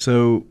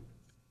 So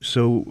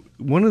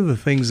one of the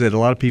things that a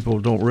lot of people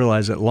don't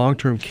realize that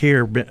long-term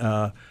care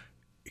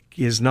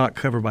is not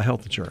covered by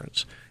health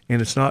insurance,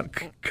 and it's not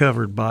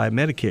covered by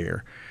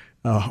Medicare,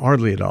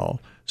 hardly at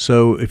all.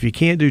 So if you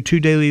can't do 2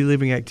 daily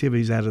living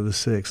activities out of the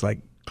 6, like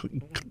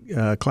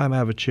climb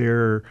out of a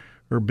chair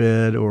or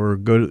bed, or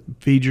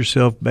feed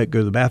yourself, go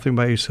to the bathroom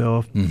by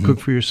yourself, cook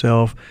for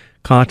yourself,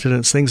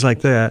 continence, things like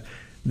that,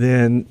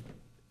 then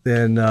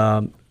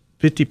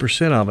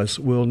 50% of us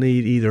will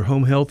need either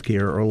home health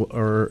care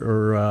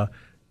or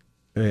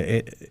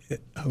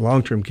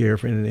long-term care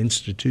in an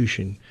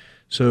institution.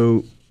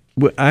 So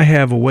I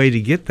have a way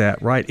to get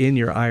that right in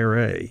your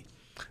IRA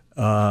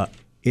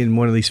in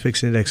one of these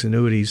fixed index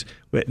annuities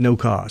at no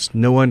cost,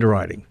 no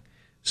underwriting.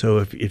 So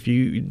if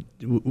you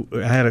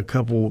I had a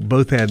couple,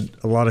 both had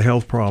a lot of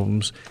health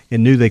problems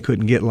and knew they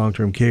couldn't get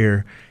long-term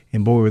care,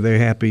 and boy, were they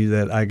happy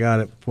that I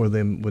got it for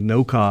them with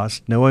no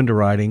cost, no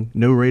underwriting,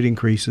 no rate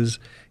increases.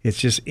 It's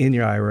just in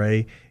your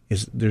IRA.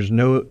 There's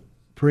no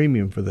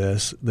premium for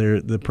this.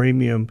 The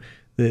premium,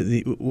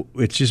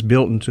 it's just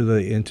built into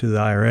the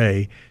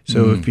IRA.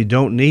 So if you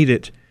don't need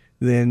it,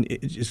 then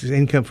it's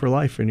income for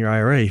life in your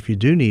IRA. If you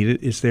do need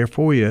it, it's there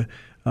for you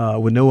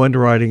with no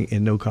underwriting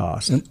and no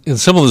cost. And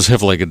some of those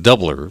have like a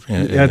doubler.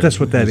 Yeah, that's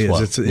what that is.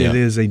 Well. It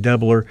is a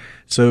doubler.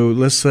 So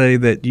let's say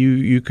that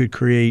you could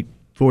create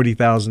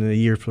 $40,000 a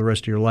year for the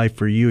rest of your life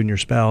for you and your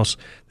spouse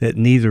that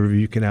neither of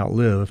you can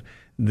outlive,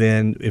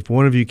 then if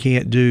one of you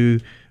can't do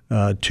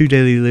 2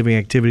 daily living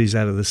activities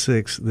out of the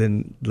 6,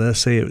 then let's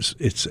say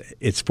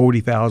it's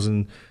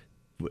 40,000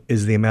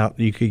 is the amount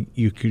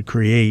you could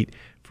create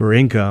for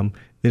income.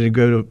 Then it'd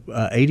go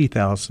to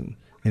 80,000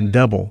 and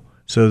double,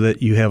 so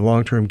that you have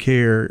long-term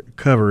care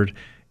covered,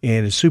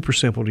 and it's super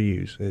simple to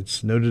use.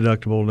 It's no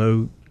deductible,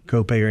 no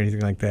copay or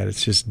anything like that.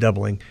 It's just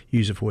doubling.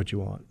 Use it for what you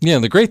want. Yeah,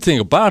 and the great thing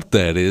about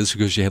that is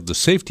because you have the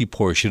safety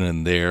portion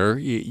in there,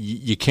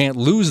 you can't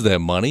lose that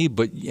money,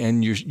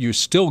 and you're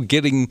still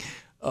getting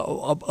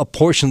a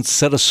portion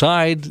set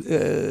aside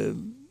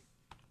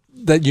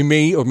that you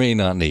may or may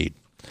not need.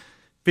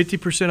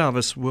 50% of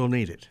us will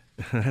need it.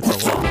 That's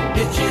a lot.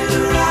 Hitch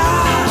a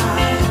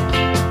ride.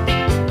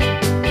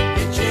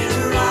 Hitch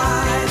a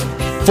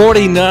ride.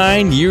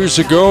 49 years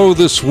ago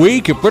this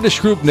week, a British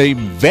group named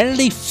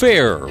Vanity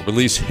Fair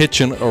released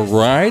Hitchin' a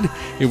Ride.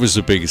 It was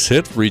the biggest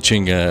hit,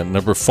 reaching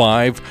number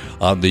 5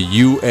 on the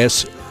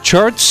U.S.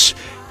 charts.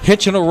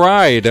 Hitching a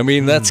ride. I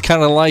mean, that's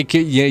kind of like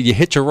you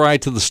hitch a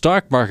ride to the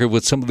stock market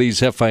with some of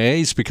these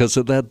FIAs because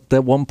of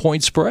that 1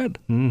 point spread.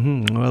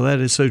 Mm-hmm. Well, that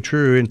is so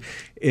true, and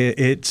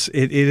it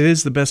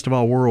is the best of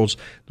all worlds.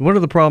 One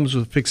of the problems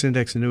with fixed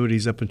index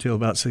annuities up until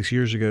about 6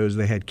 years ago is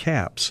they had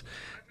caps,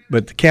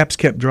 but the caps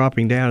kept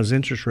dropping down as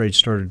interest rates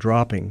started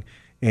dropping,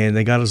 and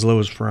they got as low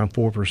as around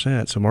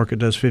 4%. So market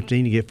does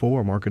 15, you get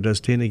 4. Market does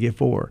 10, you get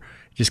 4.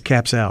 It just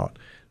caps out.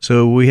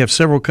 So we have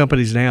several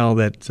companies now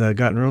that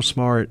gotten real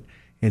smart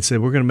and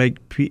said we're going to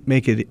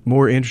make it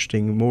more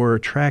interesting, more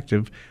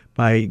attractive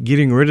by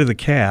getting rid of the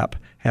cap,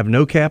 have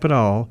no cap at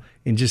all,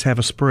 and just have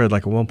a spread,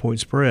 like a 1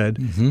 point spread,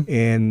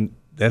 and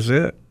that's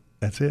it.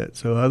 That's it.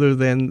 So other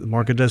than the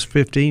market does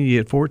 15, you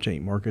get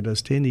 14. Market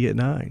does 10, you get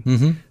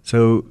 9.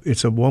 So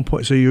it's a 1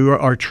 point. So you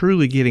are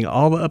truly getting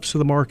all the ups of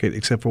the market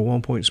except for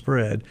 1 point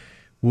spread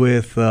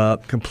with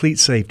complete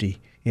safety.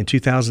 In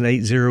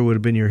 2008, zero would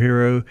have been your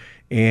hero,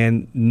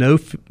 and no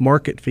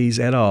market fees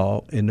at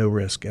all and no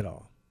risk at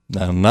all.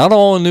 Now, not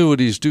all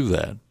annuities do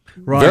that.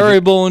 Right.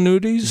 Variable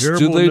annuities,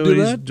 do they do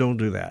that? Don't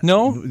do that.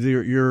 No?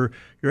 You're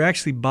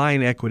actually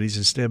buying equities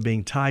instead of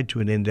being tied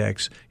to an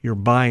index. You're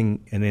buying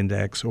an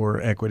index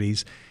or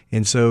equities.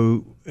 And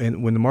so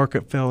when the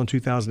market fell in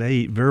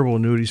 2008, variable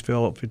annuities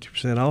fell up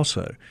 50%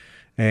 also.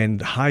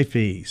 And high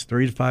fees,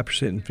 3 to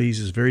 5% in fees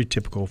is very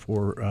typical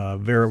for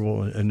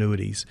variable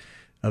annuities.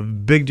 A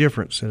big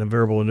difference in a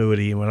variable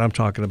annuity and what I'm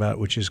talking about,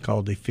 which is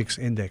called a fixed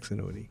index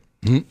annuity.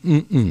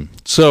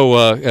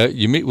 So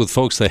you meet with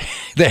folks that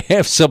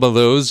have some of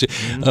those,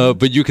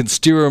 but you can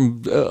steer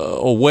them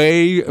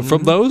away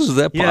from those? Is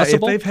that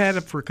possible? Yeah, if they've had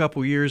it for a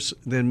couple of years,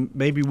 then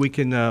maybe we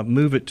can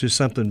move it to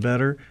something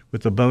better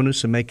with a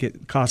bonus and make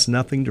it cost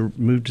nothing to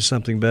move to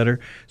something better.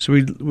 So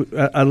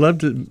I love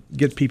to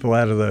get people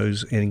out of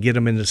those and get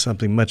them into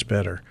something much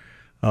better.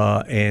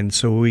 And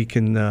so we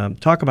can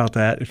talk about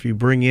that. If you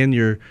bring in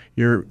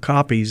your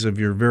copies of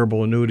your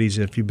variable annuities,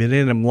 if you've been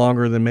in them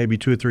longer than maybe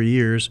 2 or 3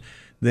 years,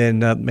 then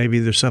maybe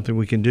there's something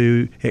we can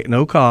do at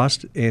no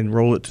cost and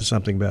roll it to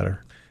something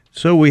better.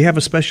 So we have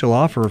a special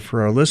offer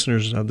for our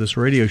listeners of this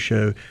radio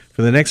show.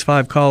 For the next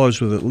 5 callers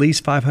with at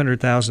least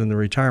 $500,000 in the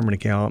retirement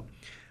account,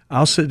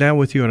 I'll sit down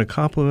with you on a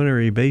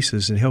complimentary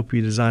basis and help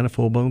you design a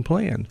full-blown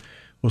plan.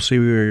 We'll see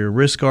where your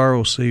risks are.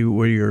 We'll see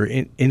where your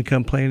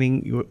income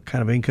planning, what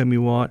kind of income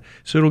you want.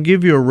 So it'll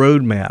give you a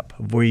roadmap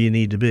of where you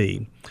need to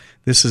be.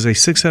 This is a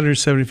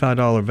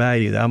 $675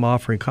 value that I'm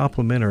offering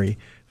complimentary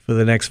for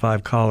the next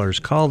 5 callers.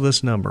 Call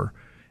this number,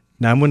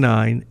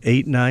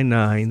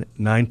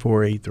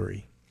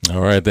 919-899-9483.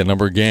 All right, that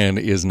number again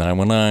is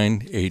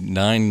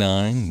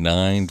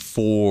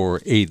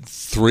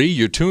 919-899-9483.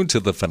 You're tuned to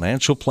the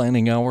Financial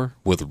Planning Hour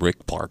with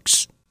Rick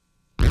Parks.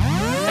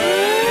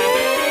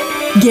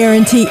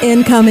 Guarantee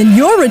income in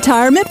your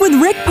retirement with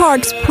Rick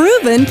Parks'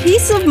 proven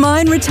peace of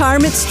mind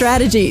retirement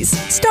strategies.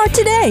 Start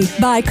today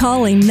by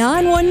calling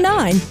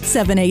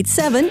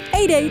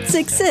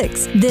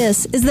 919-787-8866.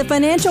 This is the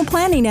Financial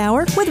Planning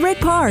Hour with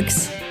Rick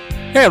Parks.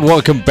 And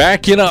welcome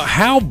back. You know,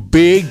 how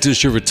big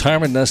does your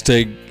retirement nest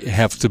egg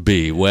have to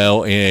be?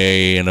 Well,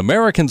 an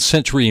American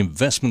Century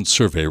Investment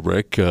Survey,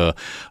 Rick,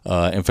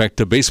 in fact,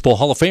 the Baseball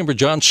Hall of Famer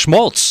John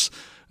Schmaltz,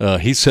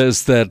 he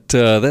says that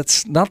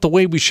that's not the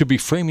way we should be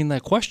framing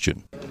that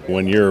question.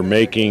 When you're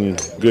making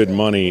good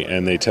money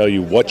and they tell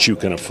you what you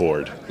can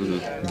afford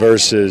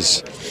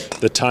versus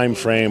the time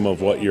frame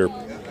of what your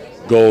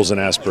goals and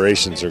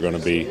aspirations are going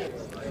to be.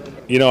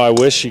 You know, I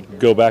wish you could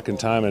go back in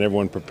time and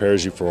everyone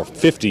prepares you for a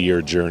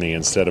 50-year journey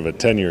instead of a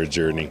 10-year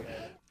journey.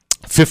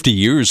 50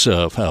 years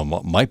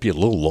might be a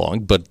little long,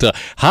 but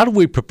how do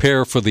we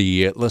prepare for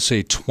the, let's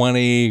say,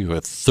 20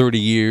 or 30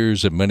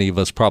 years that many of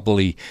us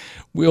probably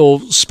will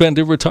spend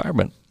in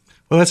retirement?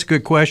 Well, that's a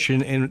good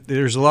question, and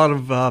there's a lot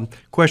of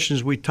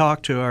questions we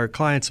talk to our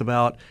clients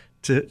about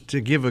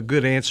to give a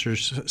good answer,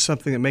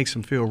 something that makes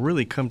them feel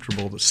really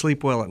comfortable, to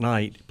sleep well at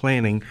night,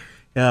 planning.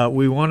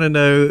 We want to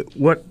know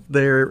what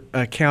their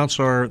accounts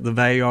are, the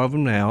value of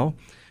them now.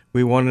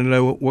 We want to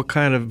know what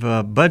kind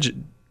of budget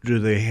do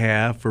they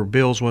have for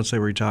bills once they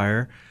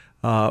retire.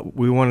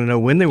 We want to know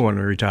when they want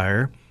to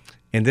retire.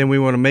 And then we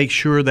want to make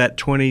sure that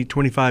 20,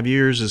 25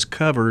 years is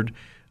covered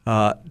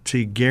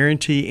to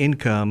guarantee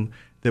income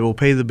that will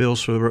pay the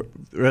bills for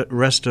the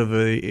rest of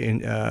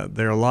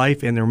their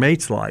life and their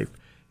mate's life.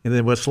 And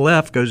then what's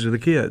left goes to the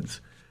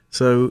kids.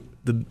 So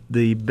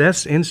the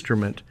best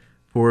instrument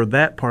for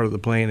that part of the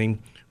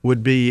planning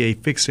would be a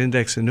fixed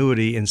index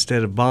annuity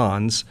instead of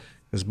bonds,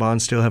 because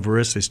bonds still have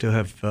risk, they still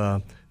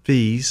have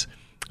fees,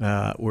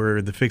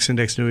 where the fixed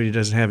index annuity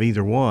doesn't have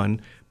either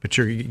one, but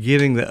you're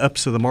getting the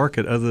ups of the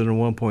market other than a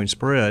 1-point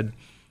spread,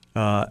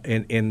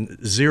 and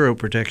zero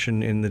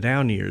protection in the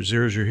down years.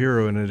 Zero is your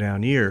hero in a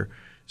down year.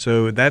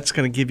 So that's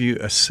going to give you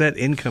a set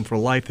income for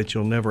life that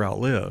you'll never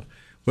outlive.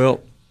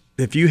 Well,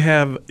 if you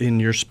have, and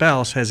your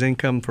spouse has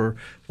income for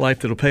life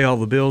that'll pay all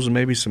the bills and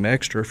maybe some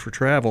extra for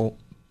travel,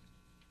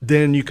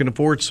 then you can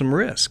afford some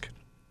risk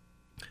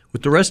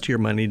with the rest of your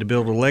money to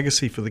build a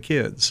legacy for the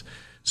kids.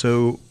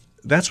 So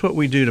that's what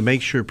we do to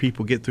make sure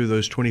people get through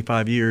those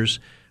 25 years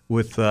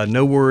with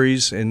no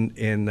worries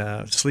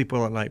and sleep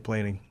well at night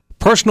planning.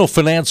 Personal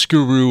finance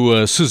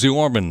guru Susie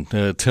Orman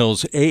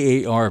tells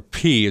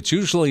AARP it's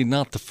usually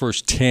not the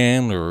first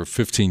 10 or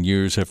 15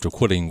 years after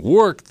quitting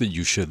work that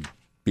you should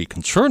be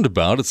concerned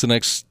about. It's the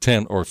next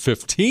 10 or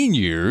 15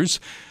 years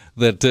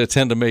that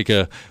tend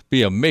to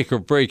be a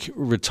make-or-break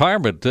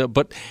retirement.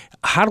 But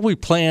how do we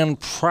plan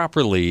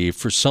properly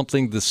for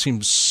something that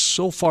seems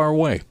so far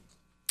away?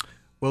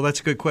 Well, that's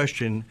a good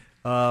question.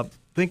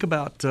 Think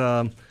about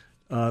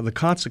the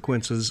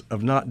consequences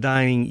of not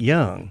dying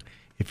young.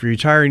 If you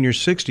retire in your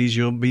 60s,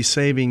 you'll be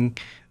saving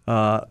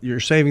your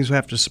savings will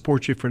have to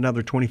support you for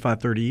another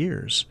 25, 30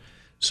 years.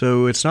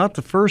 So it's not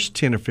the first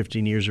 10 or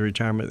 15 years of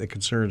retirement that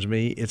concerns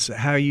me. It's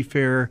how you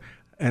fare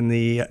in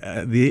the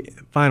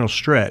final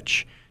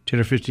stretch, 10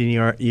 or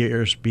 15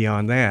 years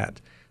beyond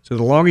that. So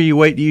the longer you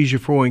wait to use your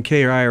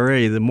 401k or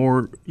IRA, the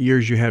more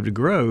years you have to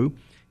grow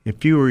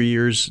and fewer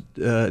years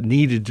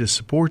needed to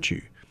support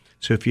you.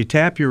 So if you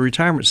tap your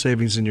retirement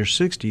savings in your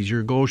 60s,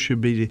 your goal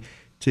should be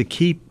to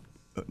keep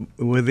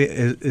with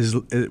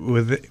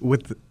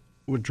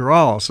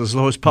withdrawals as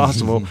low as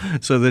possible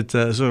so that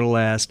so it'll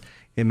last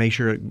and make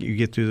sure you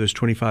get through those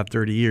 25,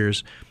 30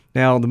 years.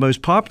 Now, the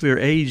most popular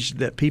age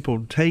that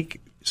people take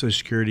Social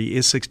Security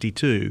is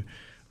 62.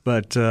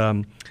 But,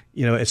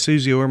 as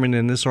Susie Orman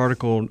in this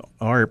article,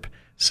 ARP,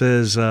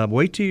 says,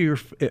 wait till you're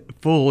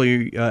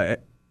fully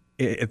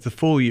at the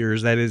full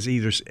years, that is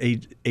either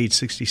age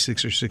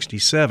 66 or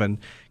 67,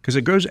 because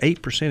it grows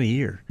 8% a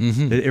year.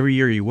 Every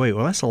year you wait.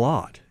 Well, that's a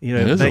lot. It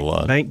is a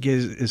lot. Bank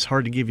is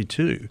hard to give you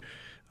two.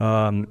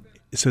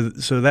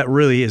 So that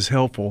really is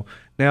helpful.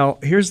 Now,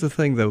 here's the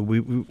thing, though.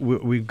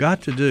 We've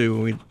got to do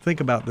when we think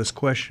about this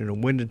question of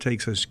when to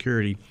take Social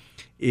Security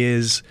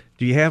is,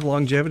 do you have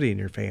longevity in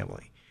your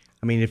family?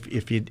 I mean,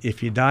 if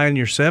you die in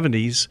your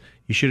 70s,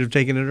 you should have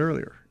taken it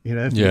earlier.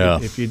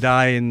 If you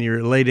die in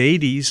your late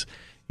 80s,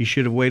 you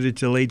should have waited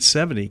till age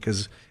 70,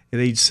 because at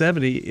age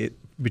 70,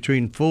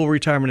 between full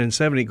retirement and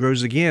 70, it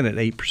grows again at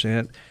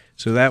 8%.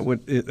 So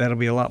that'll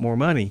be a lot more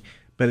money.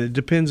 But it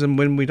depends on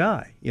when we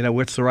die.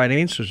 What's the right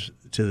answer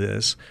to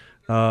this?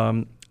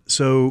 One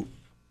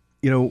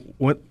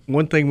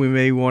thing we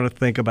may want to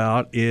think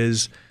about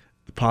is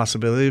the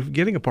possibility of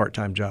getting a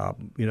part-time job,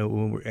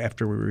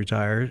 after we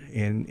retire,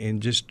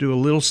 and just do a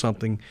little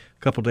something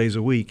a couple days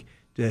a week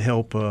to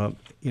help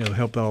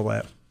help all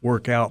that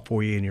work out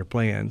for you in your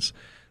plans.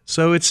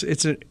 So it's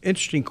an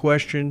interesting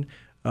question.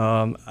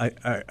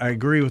 I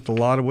agree with a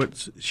lot of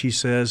what she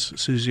says,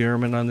 Susie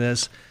Orman, on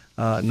this.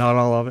 Not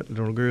all of it. I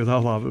don't agree with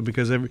all of it,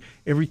 because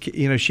every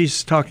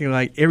she's talking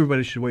like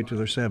everybody should wait till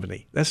they're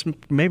 70. That's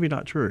maybe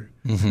not true.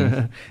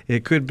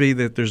 It could be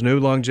that there's no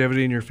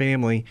longevity in your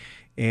family,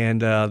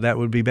 and that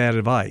would be bad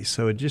advice.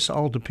 So it just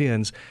all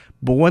depends.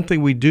 But one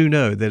thing we do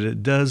know, that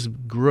it does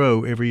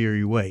grow every year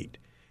you wait.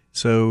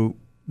 So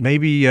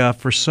maybe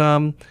for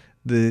some,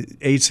 the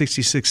age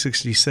 66,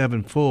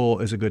 67 full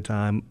is a good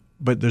time,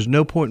 but there's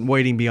no point in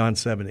waiting beyond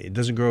 70. It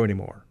doesn't grow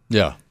anymore.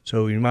 Yeah.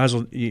 So you might as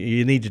well,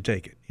 you need to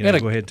take it. Go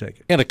ahead and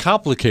take it. And it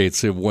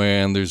complicates it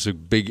when there's a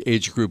big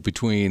age group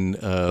between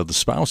the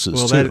spouses,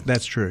 too. Well, too.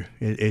 that's true.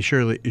 It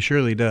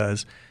surely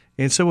does.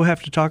 And so we'll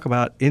have to talk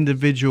about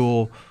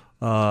individual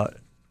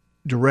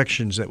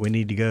directions that we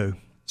need to go.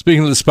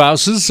 Speaking of the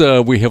spouses,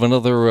 we have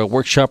another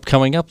workshop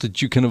coming up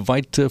that you can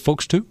invite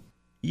folks to.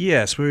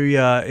 Yes, we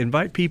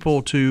invite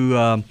people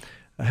to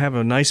have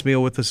a nice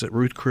meal with us at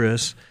Ruth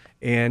Chris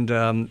and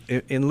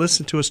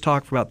listen to us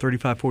talk for about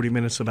 35, 40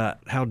 minutes about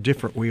how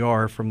different we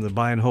are from the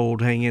buy and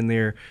hold, hang in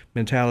there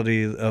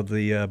mentality of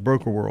the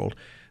broker world.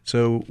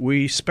 So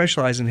we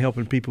specialize in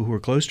helping people who are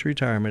close to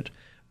retirement,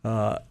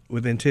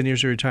 within 10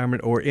 years of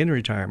retirement or in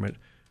retirement,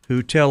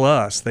 who tell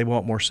us they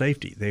want more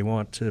safety. They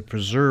want to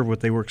preserve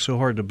what they worked so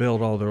hard to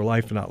build all their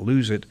life and not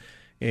lose it,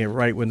 and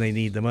right when they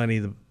need the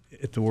money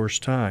at the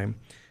worst time.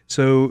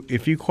 So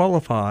if you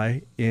qualify,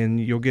 and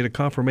you'll get a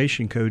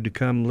confirmation code to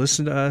come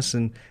listen to us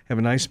and have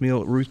a nice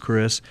meal at Ruth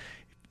Chris.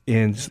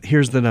 And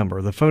here's the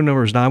number. The phone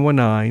number is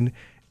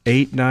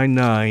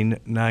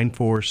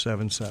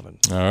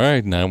 919-899-9477. All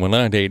right,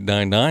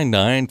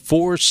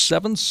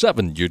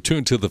 919-899-9477. You're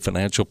tuned to the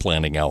Financial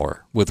Planning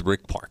Hour with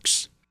Rick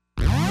Parks.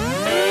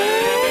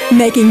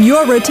 Making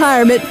your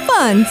retirement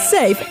fun,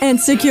 safe, and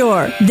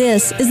secure.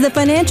 This is the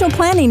Financial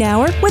Planning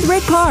Hour with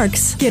Rick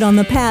Parks. Get on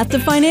the path to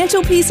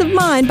financial peace of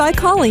mind by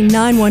calling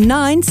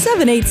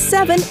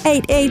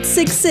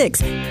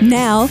 919-787-8866.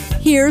 Now,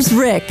 here's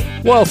Rick.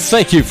 Well,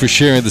 thank you for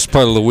sharing this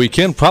part of the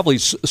weekend. Probably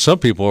some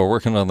people are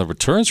working on the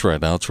returns right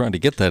now, trying to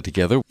get that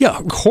together. Yeah,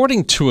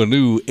 according to a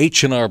new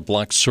H&R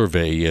Block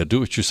survey,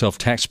 do-it-yourself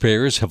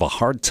taxpayers have a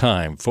hard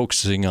time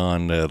focusing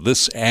on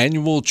this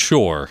annual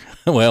chore.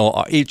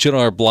 Well,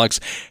 H&R Block's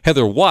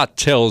Heather Watt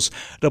tells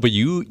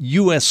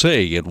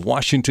WUSA in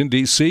Washington,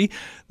 D.C.,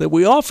 that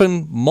we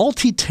often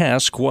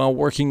multitask while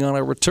working on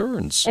our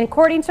returns.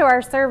 According to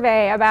our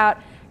survey, about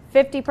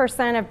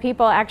 50% of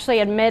people actually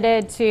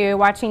admitted to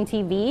watching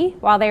TV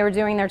while they were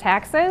doing their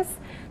taxes.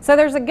 So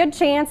there's a good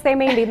chance they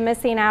may be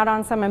missing out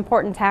on some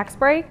important tax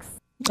breaks.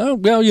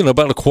 Well,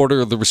 about a quarter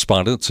of the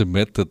respondents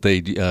admit that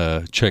they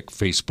check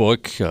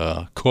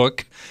Facebook,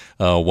 cook,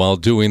 while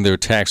doing their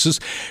taxes.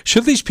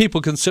 Should these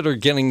people consider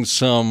getting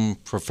some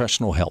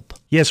professional help?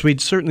 Yes, we'd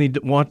certainly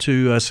want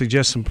to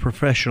suggest some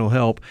professional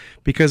help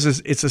because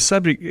it's a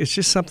subject, it's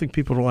just something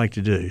people don't like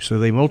to do. So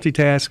they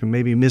multitask and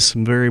maybe miss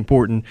some very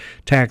important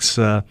tax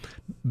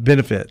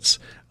benefits.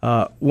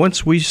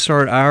 Once we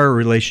start our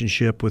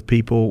relationship with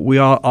people, we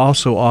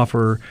also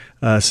offer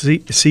a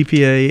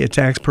CPA, a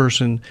tax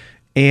person,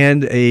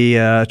 and a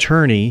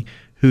attorney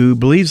who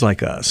believes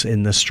like us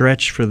in the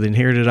stretch for the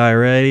inherited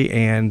IRA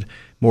and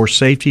more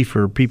safety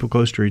for people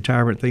close to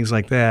retirement, things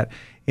like that.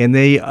 And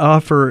they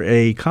offer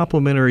a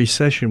complimentary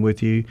session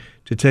with you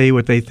to tell you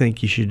what they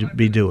think you should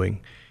be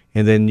doing.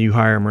 And then you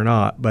hire them or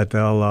not. But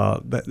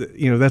they'll,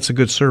 that's a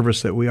good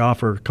service that we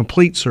offer,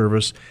 complete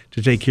service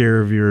to take care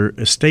of your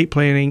estate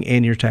planning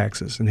and your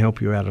taxes and help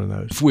you out on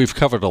those. We've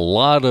covered a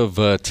lot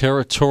of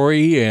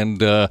territory, and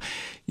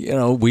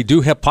we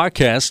do have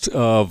podcasts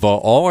of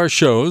all our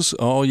shows.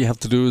 All you have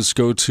to do is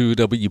go to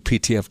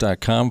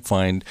WPTF.com,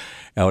 find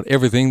out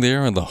everything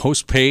there on the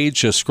host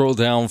page. Just scroll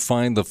down,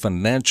 find the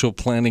Financial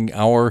Planning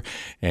Hour,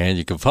 and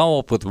you can follow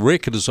up with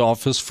Rick at his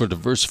office for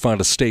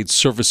Diversified Estate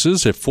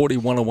Services at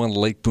 4101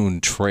 Lake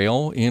Boone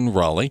Trail in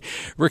Raleigh.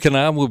 Rick and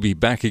I will be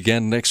back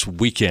again next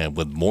weekend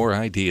with more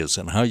ideas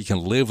on how you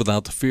can live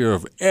without the fear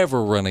of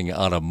ever running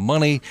out of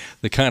money,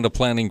 the kind of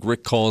planning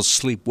Rick calls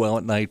sleep well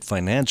at night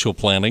financial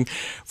planning.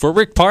 For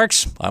Rick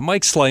Parks, I'm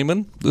Mike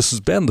Slayman. This has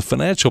been the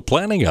Financial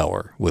Planning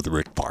Hour with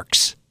Rick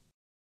Parks.